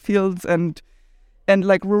rice fields and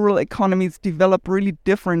like rural economies develop really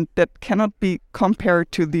different, that cannot be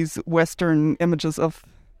compared to these Western images of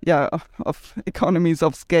economies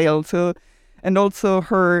of scale. So, and also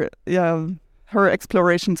her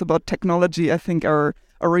explorations about technology, I think, are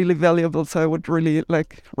really valuable. So I would really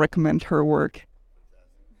recommend her work.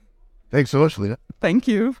 Thanks so much, Lena. Thank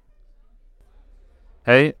you.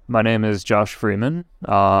 Hey, my name is Josh Freeman.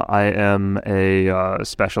 I am a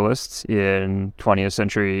specialist in 20th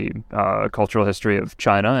century cultural history of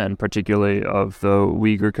China, and particularly of the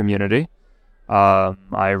Uyghur community.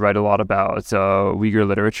 I write a lot about Uyghur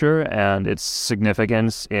literature and its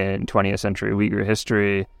significance in 20th century Uyghur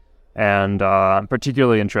history, and I'm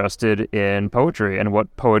particularly interested in poetry and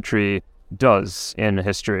what poetry does in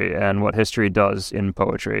history and what history does in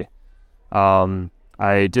poetry.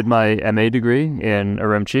 I did my MA degree in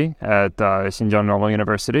Urumqi at Xinjiang Normal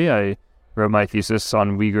University. I wrote my thesis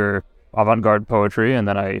on Uyghur avant-garde poetry, and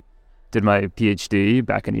then I did my PhD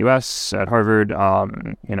back in the US at Harvard.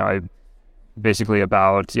 I basically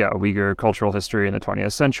about Uyghur cultural history in the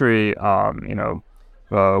 20th century,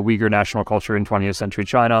 Uyghur national culture in 20th century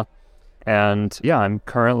China. And I'm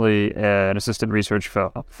currently an assistant research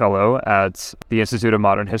fellow at the Institute of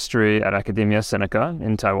Modern History at Academia Sinica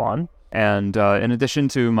in Taiwan. And in addition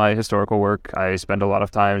to my historical work, I spend a lot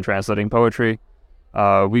of time translating poetry,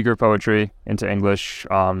 Uyghur poetry, into English.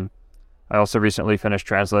 I also recently finished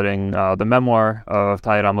translating the memoir of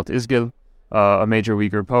Tayramut Izgil, a major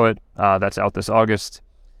Uyghur poet, that's out this August.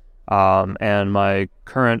 And my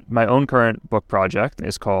own current book project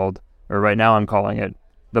is called, or right now I'm calling it,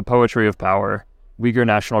 The Poetry of Power, Uyghur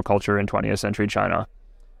National Culture in 20th Century China.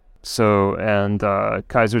 So, and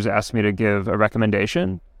Kaiser's asked me to give a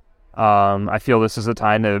recommendation. I feel this is a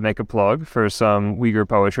time to make a plug for some Uyghur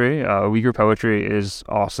poetry. Uyghur poetry is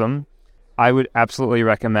awesome. I would absolutely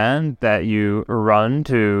recommend that you run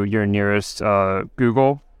to your nearest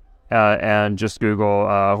Google and just Google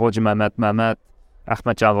Hoji Mehmet Mehmet,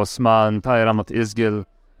 Ahmed Jan Osman, Tayramut Izgil,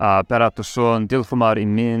 Berat Usun, Dilfumar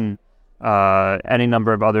Imin, any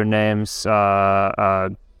number of other names in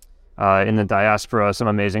the diaspora, some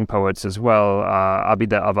amazing poets as well,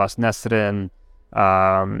 Abide Abbas Nesrin,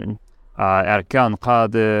 Erkan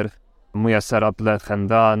Qadir, Muyassar Abdel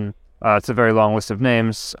Khandan. It's a very long list of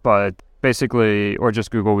names, but basically, or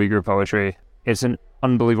just Google Uyghur poetry. It's an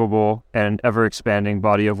unbelievable and ever-expanding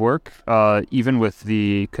body of work. Even with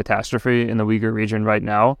the catastrophe in the Uyghur region right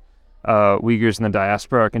now, Uyghurs in the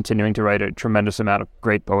diaspora are continuing to write a tremendous amount of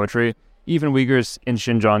great poetry. Even Uyghurs in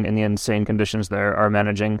Xinjiang, in the insane conditions there, are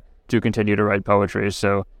managing to continue to write poetry.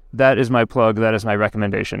 So that is my plug. That is my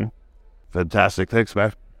recommendation. Fantastic. Thanks,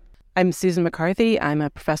 Matt. I'm Susan McCarthy. I'm a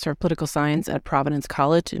professor of political science at Providence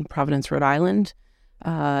College in Providence, Rhode Island.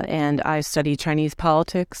 And I study Chinese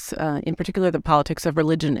politics, in particular the politics of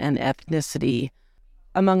religion and ethnicity.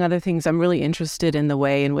 Among other things, I'm really interested in the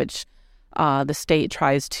way in which the state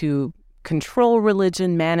tries to control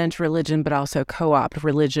religion, manage religion, but also co-opt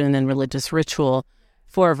religion and religious ritual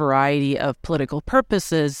for a variety of political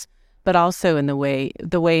purposes, but also in the way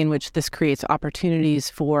in which this creates opportunities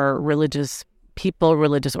for religious people,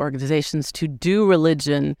 religious organizations to do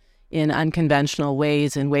religion in unconventional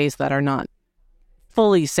ways, in ways that are not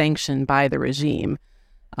fully sanctioned by the regime.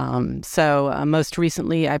 So most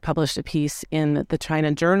recently, I published a piece in the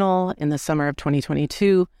China Journal in the summer of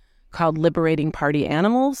 2022 called Liberating Party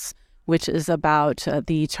Animals, which is about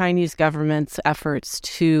the Chinese government's efforts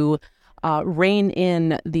to rein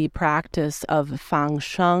in the practice of fang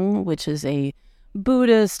sheng, which is a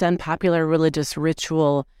Buddhist and popular religious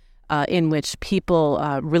ritual in which people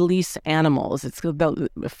release animals.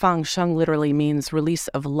 Fang sheng literally means release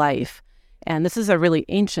of life. And this is a really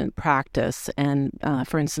ancient practice. And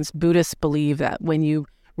for instance, Buddhists believe that when you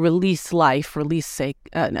release life, say,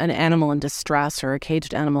 an animal in distress or a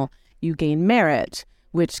caged animal, you gain merit,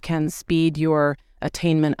 which can speed your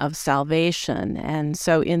attainment of salvation. And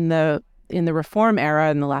so in the reform era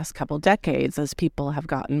in the last couple decades, as people have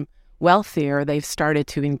gotten wealthier, they've started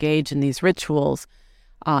to engage in these rituals.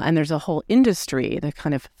 And there's a whole industry, the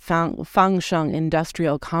kind of fang sheng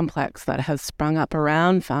industrial complex that has sprung up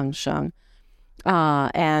around fang sheng. So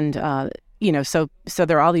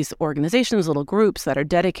there are all these organizations, little groups that are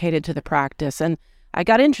dedicated to the practice. And I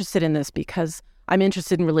got interested in this because I'm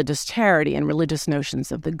interested in religious charity and religious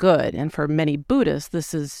notions of the good. And for many Buddhists,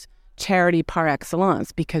 this is charity par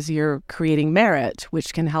excellence because you're creating merit,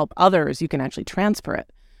 which can help others. You can actually transfer it.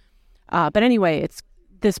 But anyway,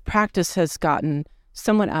 this practice has gotten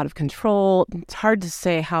somewhat out of control. It's hard to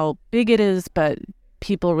say how big it is, but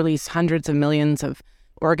people release hundreds of millions of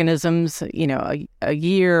organisms, a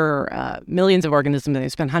year, millions of organisms, and they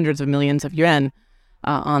spend hundreds of millions of yuan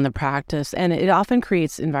on the practice. And it often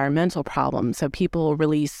creates environmental problems. So people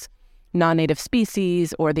release non-native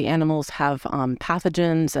species, or the animals have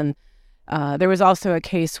pathogens. And there was also a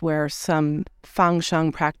case where some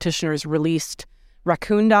Fangsheng practitioners released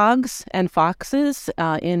raccoon dogs and foxes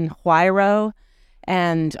in Huairou.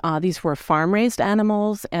 And these were farm-raised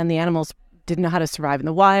animals, and the animals didn't know how to survive in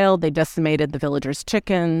the wild. They decimated the villagers'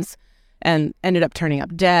 chickens and ended up turning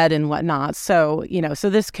up dead and whatnot. So, so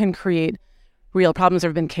this can create real problems. There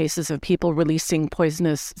have been cases of people releasing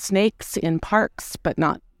poisonous snakes in parks, but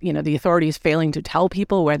not, the authorities failing to tell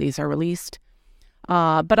people where these are released.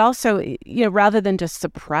 But also, rather than just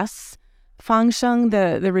suppress Fangsheng,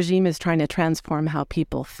 the regime is trying to transform how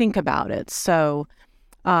people think about it. So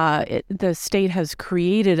the state has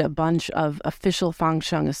created a bunch of official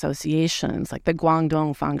Fangsheng associations, like the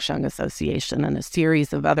Guangdong Fangsheng Association and a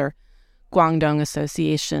series of other Guangdong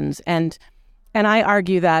associations. And I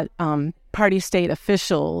argue that party state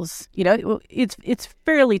officials, it's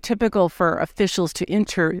fairly typical for officials to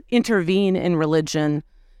intervene in religion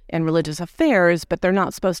and religious affairs, but they're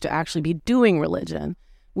not supposed to actually be doing religion.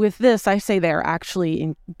 With this, I say they're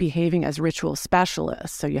actually behaving as ritual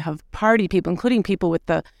specialists. So you have party people, including people with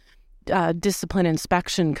the Discipline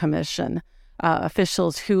Inspection Commission,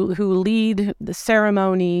 officials who lead the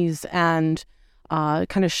ceremonies and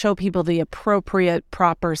kind of show people the appropriate,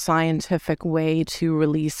 proper scientific way to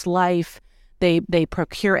release life. They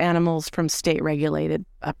procure animals from state-regulated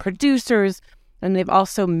producers, and they've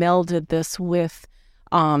also melded this with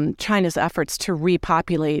China's efforts to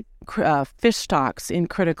repopulate fish stocks in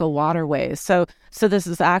critical waterways. So this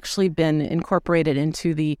has actually been incorporated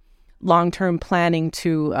into the long-term planning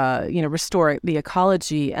to restore the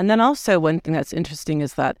ecology. And then also one thing that's interesting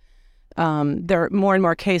is that there are more and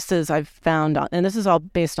more cases I've found, and this is all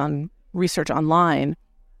based on research online,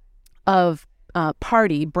 of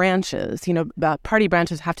party branches. Party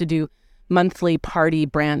branches have to do monthly party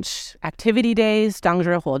branch activity days, 党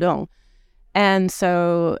日活动. And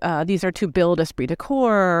so these are to build esprit de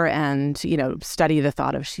corps and, study the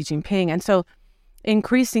thought of Xi Jinping. And so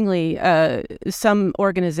increasingly, some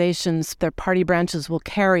organizations, their party branches will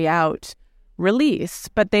carry out release,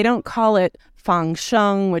 but they don't call it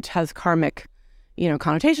Fangsheng, which has karmic,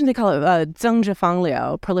 connotations. They call it 增值放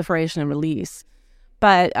流, proliferation and release.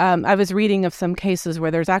 But I was reading of some cases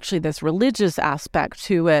where there's actually this religious aspect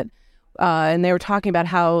to it. And they were talking about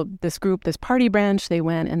how this party branch, they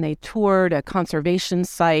went and they toured a conservation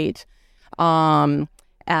site. And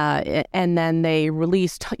then they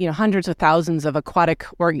released, hundreds of thousands of aquatic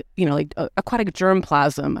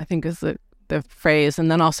germplasm, I think is the phrase,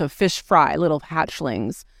 and then also fish fry, little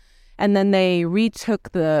hatchlings. And then they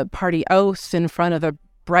retook the party oath in front of the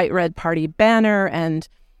bright red party banner. And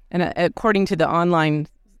according to the online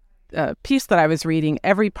piece that I was reading,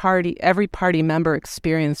 every party member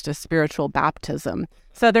experienced a spiritual baptism.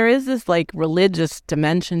 So there is this religious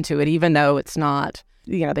dimension to it, even though it's not,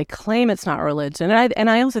 they claim it's not religion. And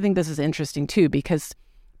I also think this is interesting too, because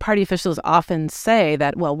party officials often say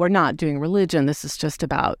that, well, we're not doing religion. This is just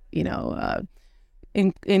about,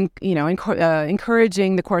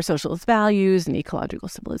 encouraging the core socialist values and ecological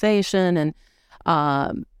civilization. And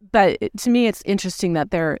but to me, it's interesting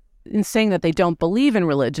that they're in saying that they don't believe in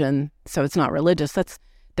religion, so it's not religious.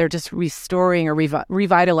 They're just restoring or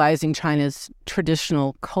revitalizing China's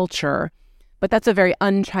traditional culture. But that's a very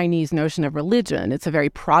un-Chinese notion of religion. It's a very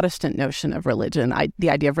Protestant notion of religion. The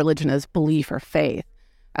idea of religion as belief or faith,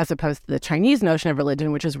 as opposed to the Chinese notion of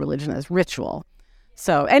religion, which is religion as ritual.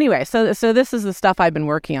 So anyway, so this is the stuff I've been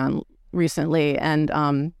working on recently, and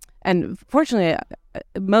fortunately,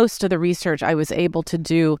 most of the research I was able to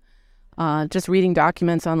do just reading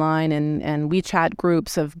documents online and WeChat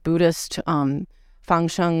groups of Buddhist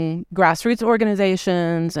Fangsheng grassroots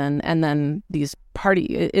organizations, and then these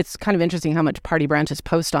it's kind of interesting how much party branches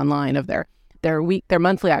post online of their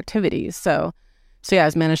monthly activities. So yeah,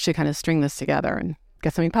 I've managed to kind of string this together and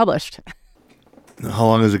get something published. How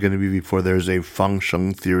long is it going to be before there's a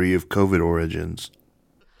Fangsheng theory of COVID origins?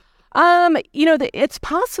 It's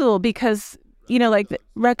possible because, like the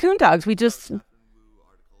raccoon dogs, in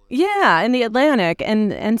the Atlantic.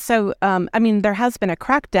 And so, there has been a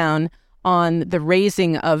crackdown on the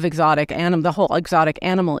raising of the whole exotic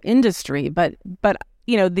animal industry. But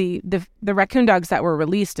the raccoon dogs that were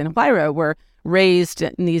released in Huairou were raised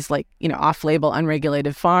in these off-label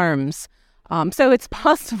unregulated farms. So it's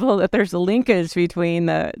possible that there's a linkage between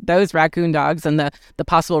those raccoon dogs and the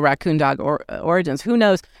possible raccoon dog origins. Who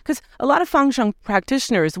knows? Because a lot of Fangsheng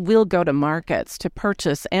practitioners will go to markets to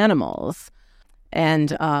purchase animals,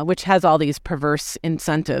 and which has all these perverse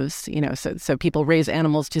incentives. So people raise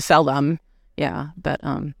animals to sell them. Yeah, but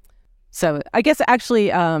so I guess actually,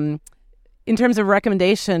 in terms of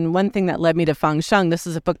recommendation, one thing that led me to Fangsheng, this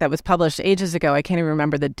is a book that was published ages ago. I can't even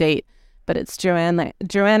remember the date. But it's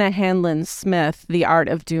Joanna Hanlon Smith, The Art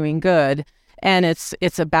of Doing Good, and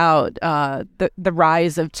it's about the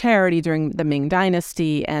rise of charity during the Ming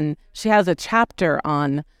Dynasty, and she has a chapter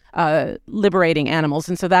on liberating animals,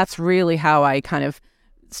 and so that's really how I kind of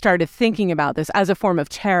started thinking about this as a form of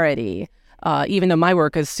charity, even though my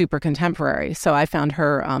work is super contemporary. So I found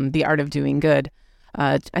her The Art of Doing Good.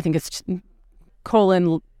 I think it's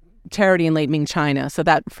charity in late Ming China. So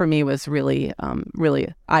that for me was really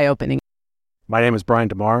eye-opening. My name is Brian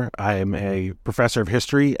DeMar. I am a professor of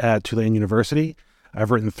history at Tulane University. I've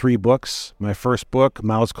written 3 books. My first book,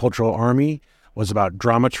 Mao's Cultural Army, was about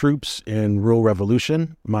drama troops in rural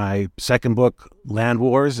revolution. My second book, Land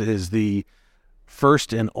Wars, is the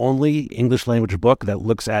first and only English language book that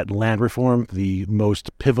looks at land reform, the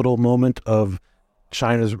most pivotal moment of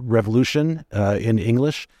China's revolution in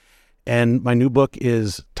English. And my new book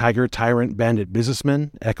is Tiger, Tyrant, Bandit,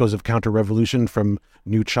 Businessman, Echoes of Counter-Revolution from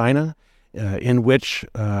New China, in which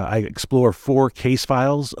I explore 4 case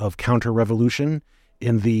files of counter-revolution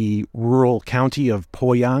in the rural county of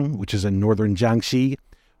Poyang, which is in northern Jiangxi.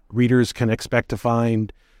 Readers can expect to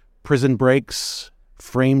find prison breaks,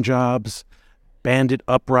 frame jobs, bandit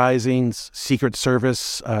uprisings, secret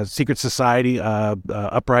service, secret society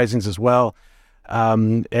uprisings as well.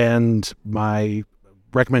 And my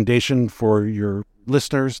recommendation for your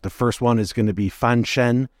listeners, the first one is going to be Fan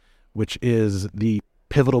Shen, which is the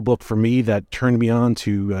pivotal book for me that turned me on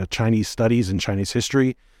to Chinese studies and Chinese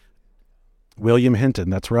history. William Hinton,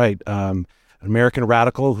 that's right. An American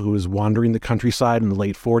radical who was wandering the countryside in the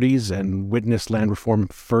late 40s and witnessed land reform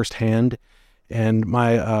firsthand. And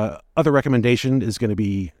my other recommendation is going to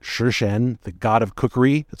be Shi Shen, The God of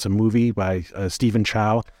Cookery. It's a movie by Stephen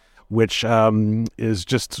Chow, which is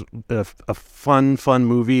just a fun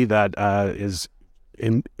movie that is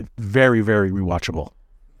very, very rewatchable.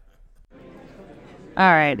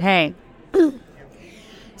 All right. Hey.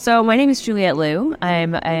 So my name is Juliette Liu.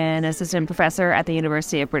 I'm an assistant professor at the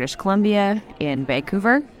University of British Columbia in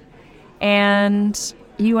Vancouver. And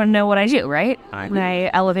you want to know what I do, right? My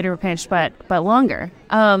elevator pitch, but longer.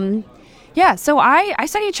 So I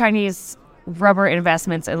studied Chinese rubber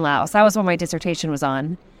investments in Laos. That was what my dissertation was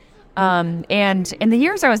on. And in the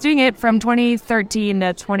years I was doing it, from 2013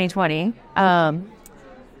 to 2020,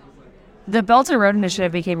 the Belt and Road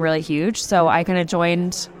Initiative became really huge. So I kind of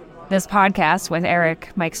joined this podcast with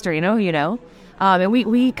Eric Mike Storino, who you know. And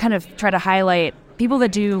we kind of try to highlight people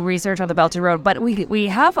that do research on the Belt and Road, but we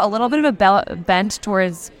have a little bit of a bent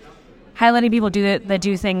towards highlighting people that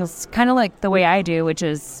do things kind of like the way I do, which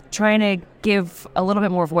is trying to give a little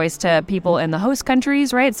bit more voice to people in the host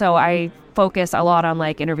countries, right? So I focus a lot on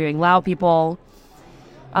like interviewing Lao people,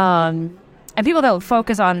 and people that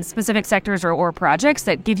focus on specific sectors or projects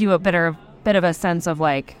that give you a bit of a sense of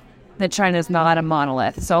like that China's not a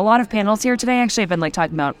monolith. So a lot of panels here today actually have been like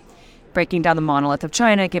talking about breaking down the monolith of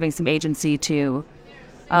China, giving some agency to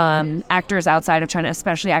actors outside of China,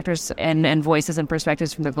 especially actors and voices and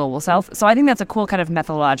perspectives from the global south. So I think that's a cool kind of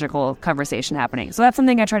methodological conversation happening. So that's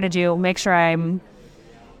something I try to do, make sure I'm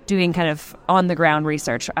doing kind of on-the-ground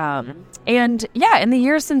research. In the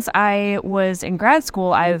years since I was in grad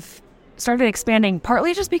school, I've started expanding,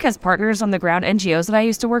 partly just because partners on the ground, NGOs that I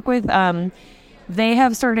used to work with, they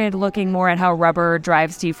have started looking more at how rubber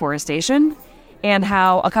drives deforestation and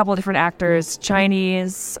how a couple of different actors,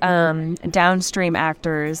 Chinese downstream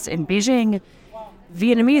actors in Beijing,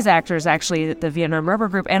 Vietnamese actors, actually, the Vietnam Rubber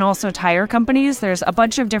Group, and also tire companies. There's a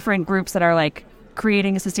bunch of different groups that are like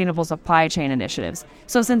creating sustainable supply chain initiatives.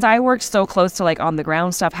 So since I worked so close to like on the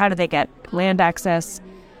ground stuff, how do they get land access?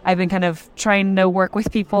 I've been kind of trying to work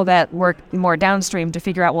with people that work more downstream to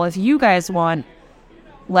figure out, well, if you guys want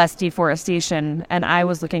less deforestation, and I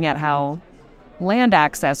was looking at how land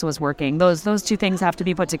access was working, those two things have to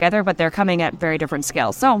be put together, but they're coming at very different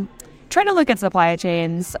scales. So trying to look at supply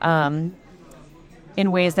chains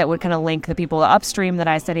in ways that would kind of link the people upstream that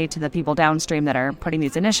I study to the people downstream that are putting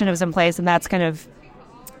these initiatives in place. And that's kind of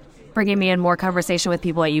bringing me in more conversation with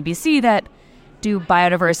people at UBC that do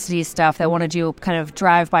biodiversity stuff, that want to do kind of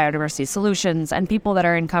drive biodiversity solutions, and people that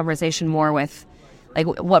are in conversation more with like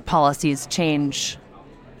what policies change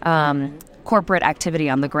corporate activity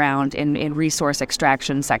on the ground in resource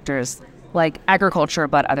extraction sectors like agriculture,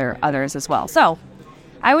 but others as well. So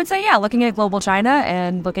I would say, looking at global China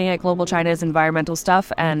and looking at global China's environmental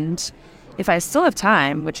stuff. And if I still have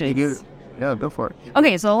time, which is... Yeah, go for it.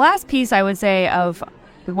 Okay, so the last piece I would say of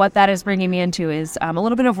what that is bringing me into is a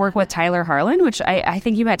little bit of work with Tyler Harlan, which I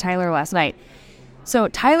think you met Tyler last night. So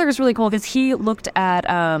Tyler is really cool because he looks at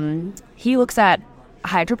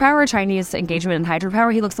hydropower, Chinese engagement in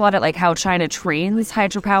hydropower. He looks a lot at like how China trains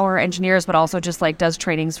hydropower engineers, but also just like does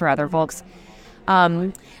trainings for other folks.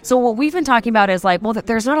 So what we've been talking about is like, well,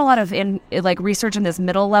 there's not a lot of research in this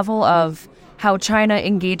middle level of how China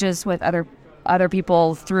engages with other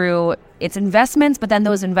people through its investments, but then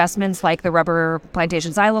those investments like the rubber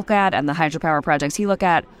plantations I look at and the hydropower projects he look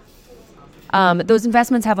at, those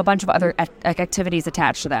investments have a bunch of other activities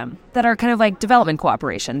attached to them that are kind of like development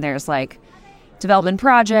cooperation. There's like development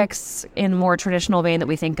projects in a more traditional vein that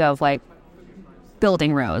we think of like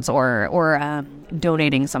building roads or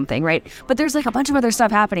donating something, right? But there's like a bunch of other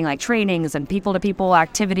stuff happening like trainings and people-to-people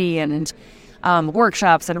activity and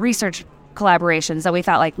workshops and research collaborations that we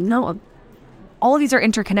thought like, no, all of these are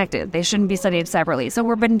interconnected. They shouldn't be studied separately. So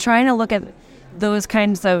we've been trying to look at those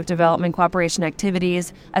kinds of development cooperation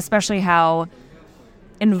activities, especially how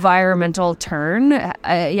environmental turn,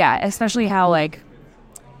 especially how like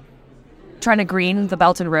trying to green the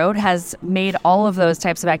Belt and Road has made all of those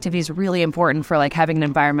types of activities really important for like having an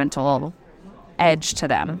environmental edge to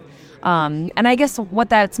them. And I guess what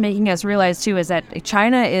that's making us realize too is that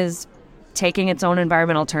China is taking its own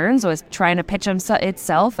environmental turn, so it's trying to pitch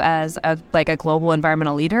itself as a global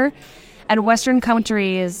environmental leader. And Western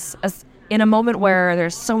countries, in a moment where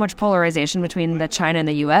there's so much polarization between the China and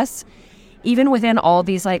the U.S., even within all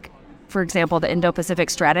these, like, for example, the Indo-Pacific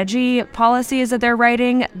strategy policies that they're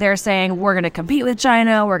writing, they're saying, we're going to compete with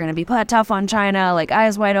China, we're going to be tough on China, like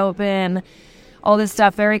eyes wide open, all this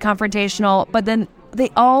stuff, very confrontational. But then they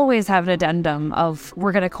always have an addendum of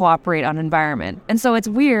we're going to cooperate on environment. And so it's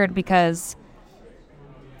weird because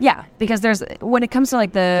there's, when it comes to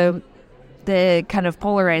like the kind of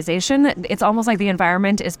polarization, it's almost like the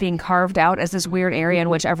environment is being carved out as this weird area in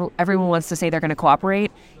which everyone wants to say they're going to cooperate,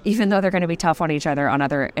 even though they're going to be tough on each other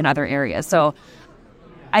in other areas. So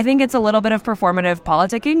I think it's a little bit of performative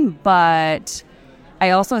politicking, but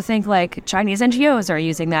I also think like Chinese NGOs are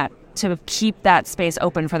using that to keep that space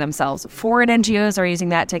open for themselves. Foreign NGOs are using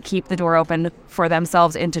that to keep the door open for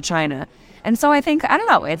themselves into China. And so I think, I don't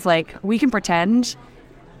know, it's like we can pretend.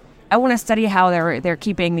 I want to study how they're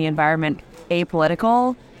keeping the environment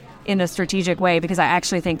apolitical in a strategic way, because I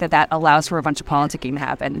actually think that allows for a bunch of politicking to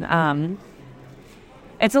happen.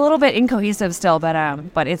 It's a little bit incohesive still, but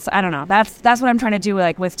it's, I don't know. That's what I'm trying to do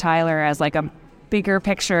like with Tyler as like a bigger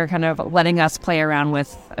picture, kind of letting us play around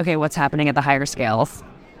with, okay, what's happening at the higher scales.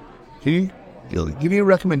 Can you give me a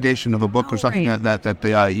recommendation of a book or something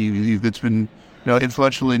that's been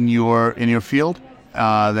influential in your field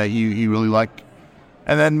that you really like,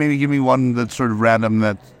 and then maybe give me one that's sort of random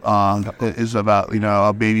that is about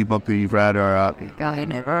a baby book that you've read or no,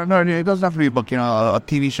 it doesn't have to be a book, a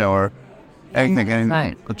TV show or anything,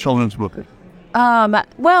 right. A children's book.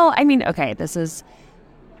 Well, I mean, okay, this is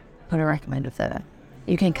what I recommend with that.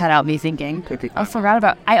 You can cut out me thinking. I forgot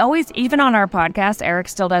about. I always, even on our podcast, Eric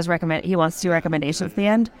still does recommend. He wants to do recommendations at the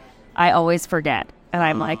end. I always forget, and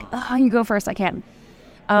I'm like, "Oh, you go first." I can't.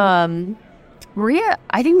 Maria.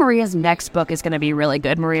 I think Maria's next book is going to be really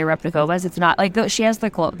good. Maria Repnikova's. It's not like she has the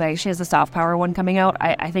soft power one coming out.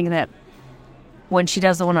 I think that when she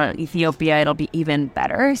does the one on Ethiopia, it'll be even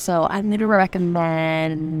better. So I'm going to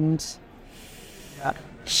recommend.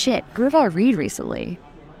 Shit, who did I read recently?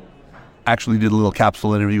 Actually did a little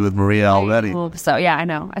capsule interview with Maria already. So, yeah, I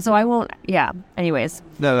know. So I won't, anyways.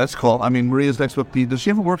 No, that's cool. I mean, Maria's next book, does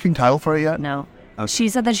she have a working title for it yet? No. Okay. She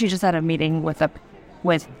said that she just had a meeting with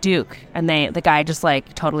Duke, and the guy just,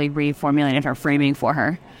 like, totally reformulated her framing for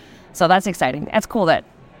her. So that's exciting. That's cool that,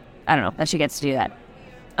 I don't know, that she gets to do that.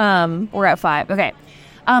 We're at 5. Okay.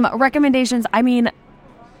 Recommendations, I mean,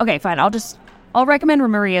 okay, fine. I'll recommend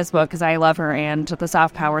Maria's book because I love her, and the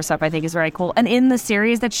soft power stuff I think is very cool. And in the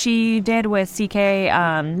series that she did with CK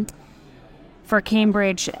for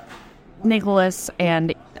Cambridge, Nicholas and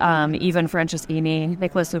Nicholas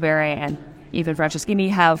Lubere and Ivan Franceschini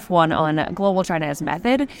have one on global China as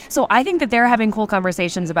method. So I think that they're having cool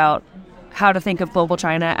conversations about how to think of global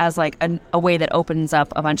China as like a way that opens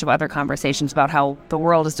up a bunch of other conversations about how the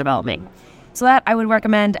world is developing. So that I would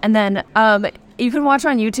recommend. And then you can watch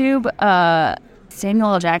on YouTube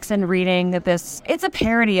Samuel L. Jackson reading this. It's a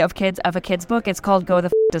parody of a kid's book. It's called Go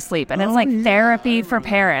the to Sleep. And it's like therapy for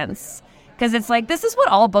parents. Because it's like, this is what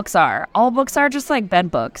all books are. All books are just like bed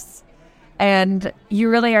books. And you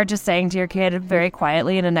really are just saying to your kid very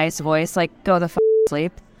quietly in a nice voice, like, go the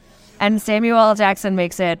sleep. And Samuel L. Jackson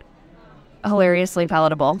makes it hilariously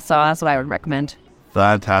palatable. So that's what I would recommend.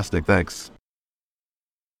 Fantastic. Thanks.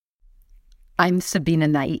 I'm Sabina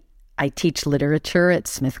Knight. I teach literature at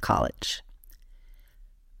Smith College.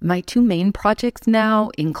 My two main projects now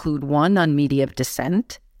include one on media of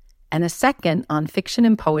dissent and a second on fiction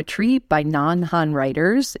and poetry by non-Han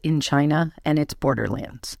writers in China and its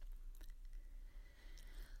borderlands.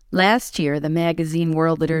 Last year, the magazine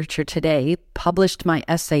World Literature Today published my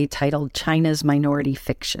essay titled China's Minority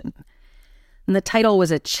Fiction. And the title was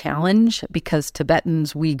a challenge because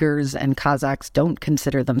Tibetans, Uyghurs, and Kazakhs don't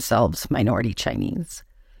consider themselves minority Chinese.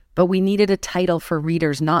 But we needed a title for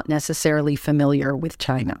readers not necessarily familiar with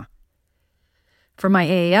China. For my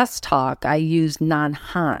AAS talk, I used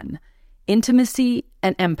non-Han, intimacy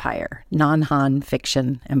and empire, non-Han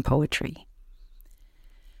fiction and poetry.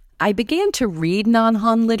 I began to read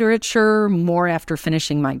non-Han literature more after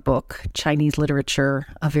finishing my book, Chinese Literature,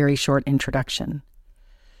 A Very Short Introduction.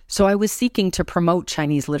 So I was seeking to promote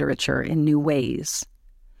Chinese literature in new ways.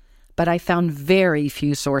 But I found very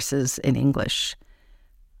few sources in English.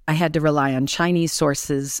 I had to rely on Chinese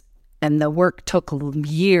sources, and the work took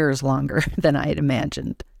years longer than I had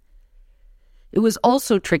imagined. It was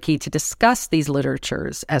also tricky to discuss these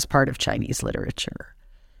literatures as part of Chinese literature.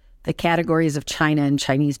 The categories of China and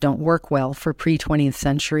Chinese don't work well for pre-20th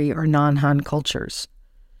century or non-Han cultures.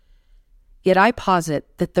 Yet I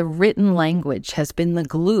posit that the written language has been the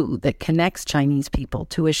glue that connects Chinese people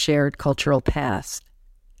to a shared cultural past.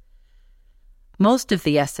 Most of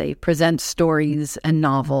the essay presents stories and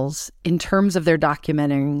novels in terms of their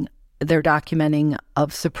documenting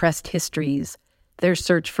of suppressed histories, their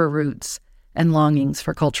search for roots, and longings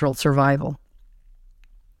for cultural survival.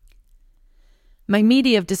 My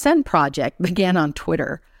Media of Dissent project began on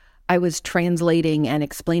Twitter. I was translating and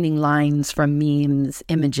explaining lines from memes,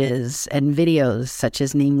 images, and videos such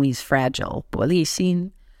as Ninghui's Fragile, 玻璃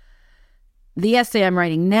心. The essay I'm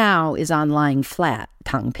writing now is on lying flat,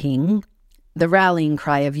 躺平, the rallying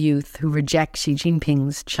cry of youth who reject Xi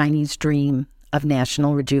Jinping's Chinese dream of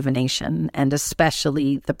national rejuvenation, and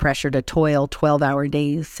especially the pressure to toil 12-hour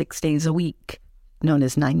days, 6 days a week, known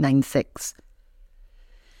as 996.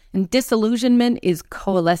 And disillusionment is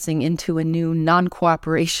coalescing into a new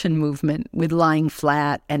non-cooperation movement with lying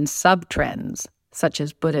flat and sub-trends, such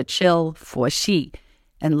as Buddha Chill, Fo Xi,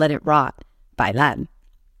 and Let It Rot, Bai Lan.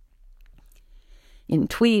 In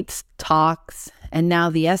tweets, talks, and now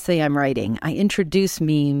the essay I'm writing, I introduce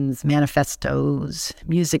memes, manifestos,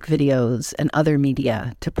 music videos, and other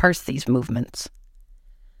media to parse these movements.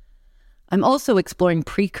 I'm also exploring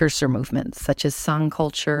precursor movements such as Sang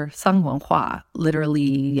culture, Sang Wenhua,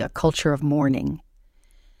 literally a culture of mourning.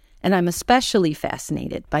 And I'm especially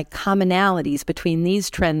fascinated by commonalities between these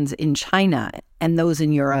trends in China and those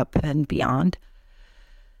in Europe and beyond.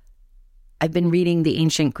 I've been reading the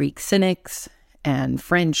ancient Greek cynics and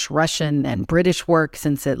French, Russian, and British work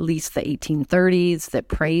since at least the 1830s that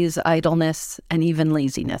praise idleness and even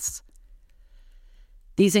laziness.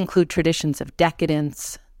 These include traditions of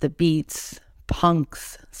decadence, the Beats,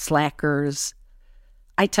 punks, slackers.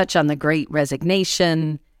 I touch on the Great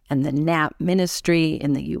Resignation and the nap ministry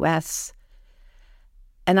in the U.S.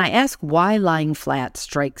 And I ask why lying flat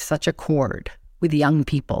strikes such a chord with young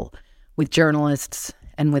people, with journalists,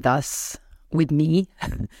 and with us, with me,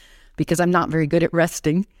 because I'm not very good at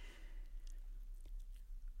resting.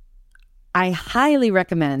 I highly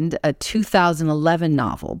recommend a 2011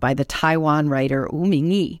 novel by the Taiwan writer Wu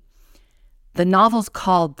Mingyi. The novel's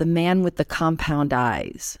called The Man with the Compound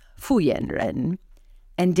Eyes, 复眼人,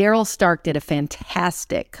 and Daryl Stark did a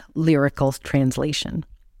fantastic lyrical translation.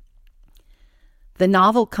 The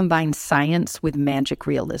novel combines science with magic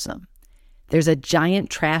realism. There's a giant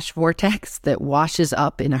trash vortex that washes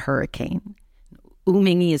up in a hurricane. Wu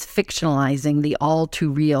Mingyi is fictionalizing the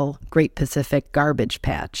all-too-real Great Pacific garbage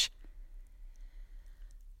patch.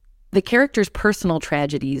 The characters' personal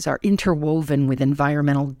tragedies are interwoven with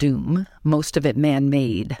environmental doom, most of it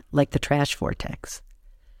man-made, like the trash vortex.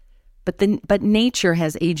 But nature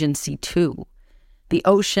has agency too. The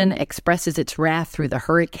ocean expresses its wrath through the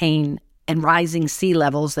hurricane and rising sea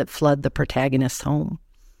levels that flood the protagonist's home.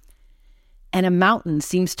 And a mountain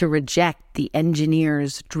seems to reject the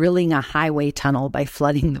engineers drilling a highway tunnel by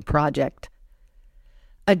flooding the project.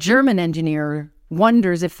 A German engineer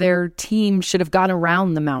wonders if their team should have gone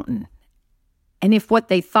around the mountain, and if what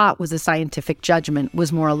they thought was a scientific judgment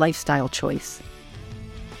was more a lifestyle choice.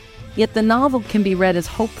 Yet the novel can be read as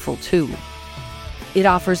hopeful, too. It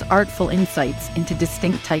offers artful insights into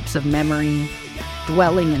distinct types of memory,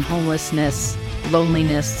 dwelling in homelessness,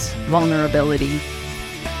 loneliness, vulnerability.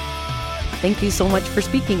 Thank you so much for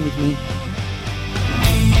speaking with me.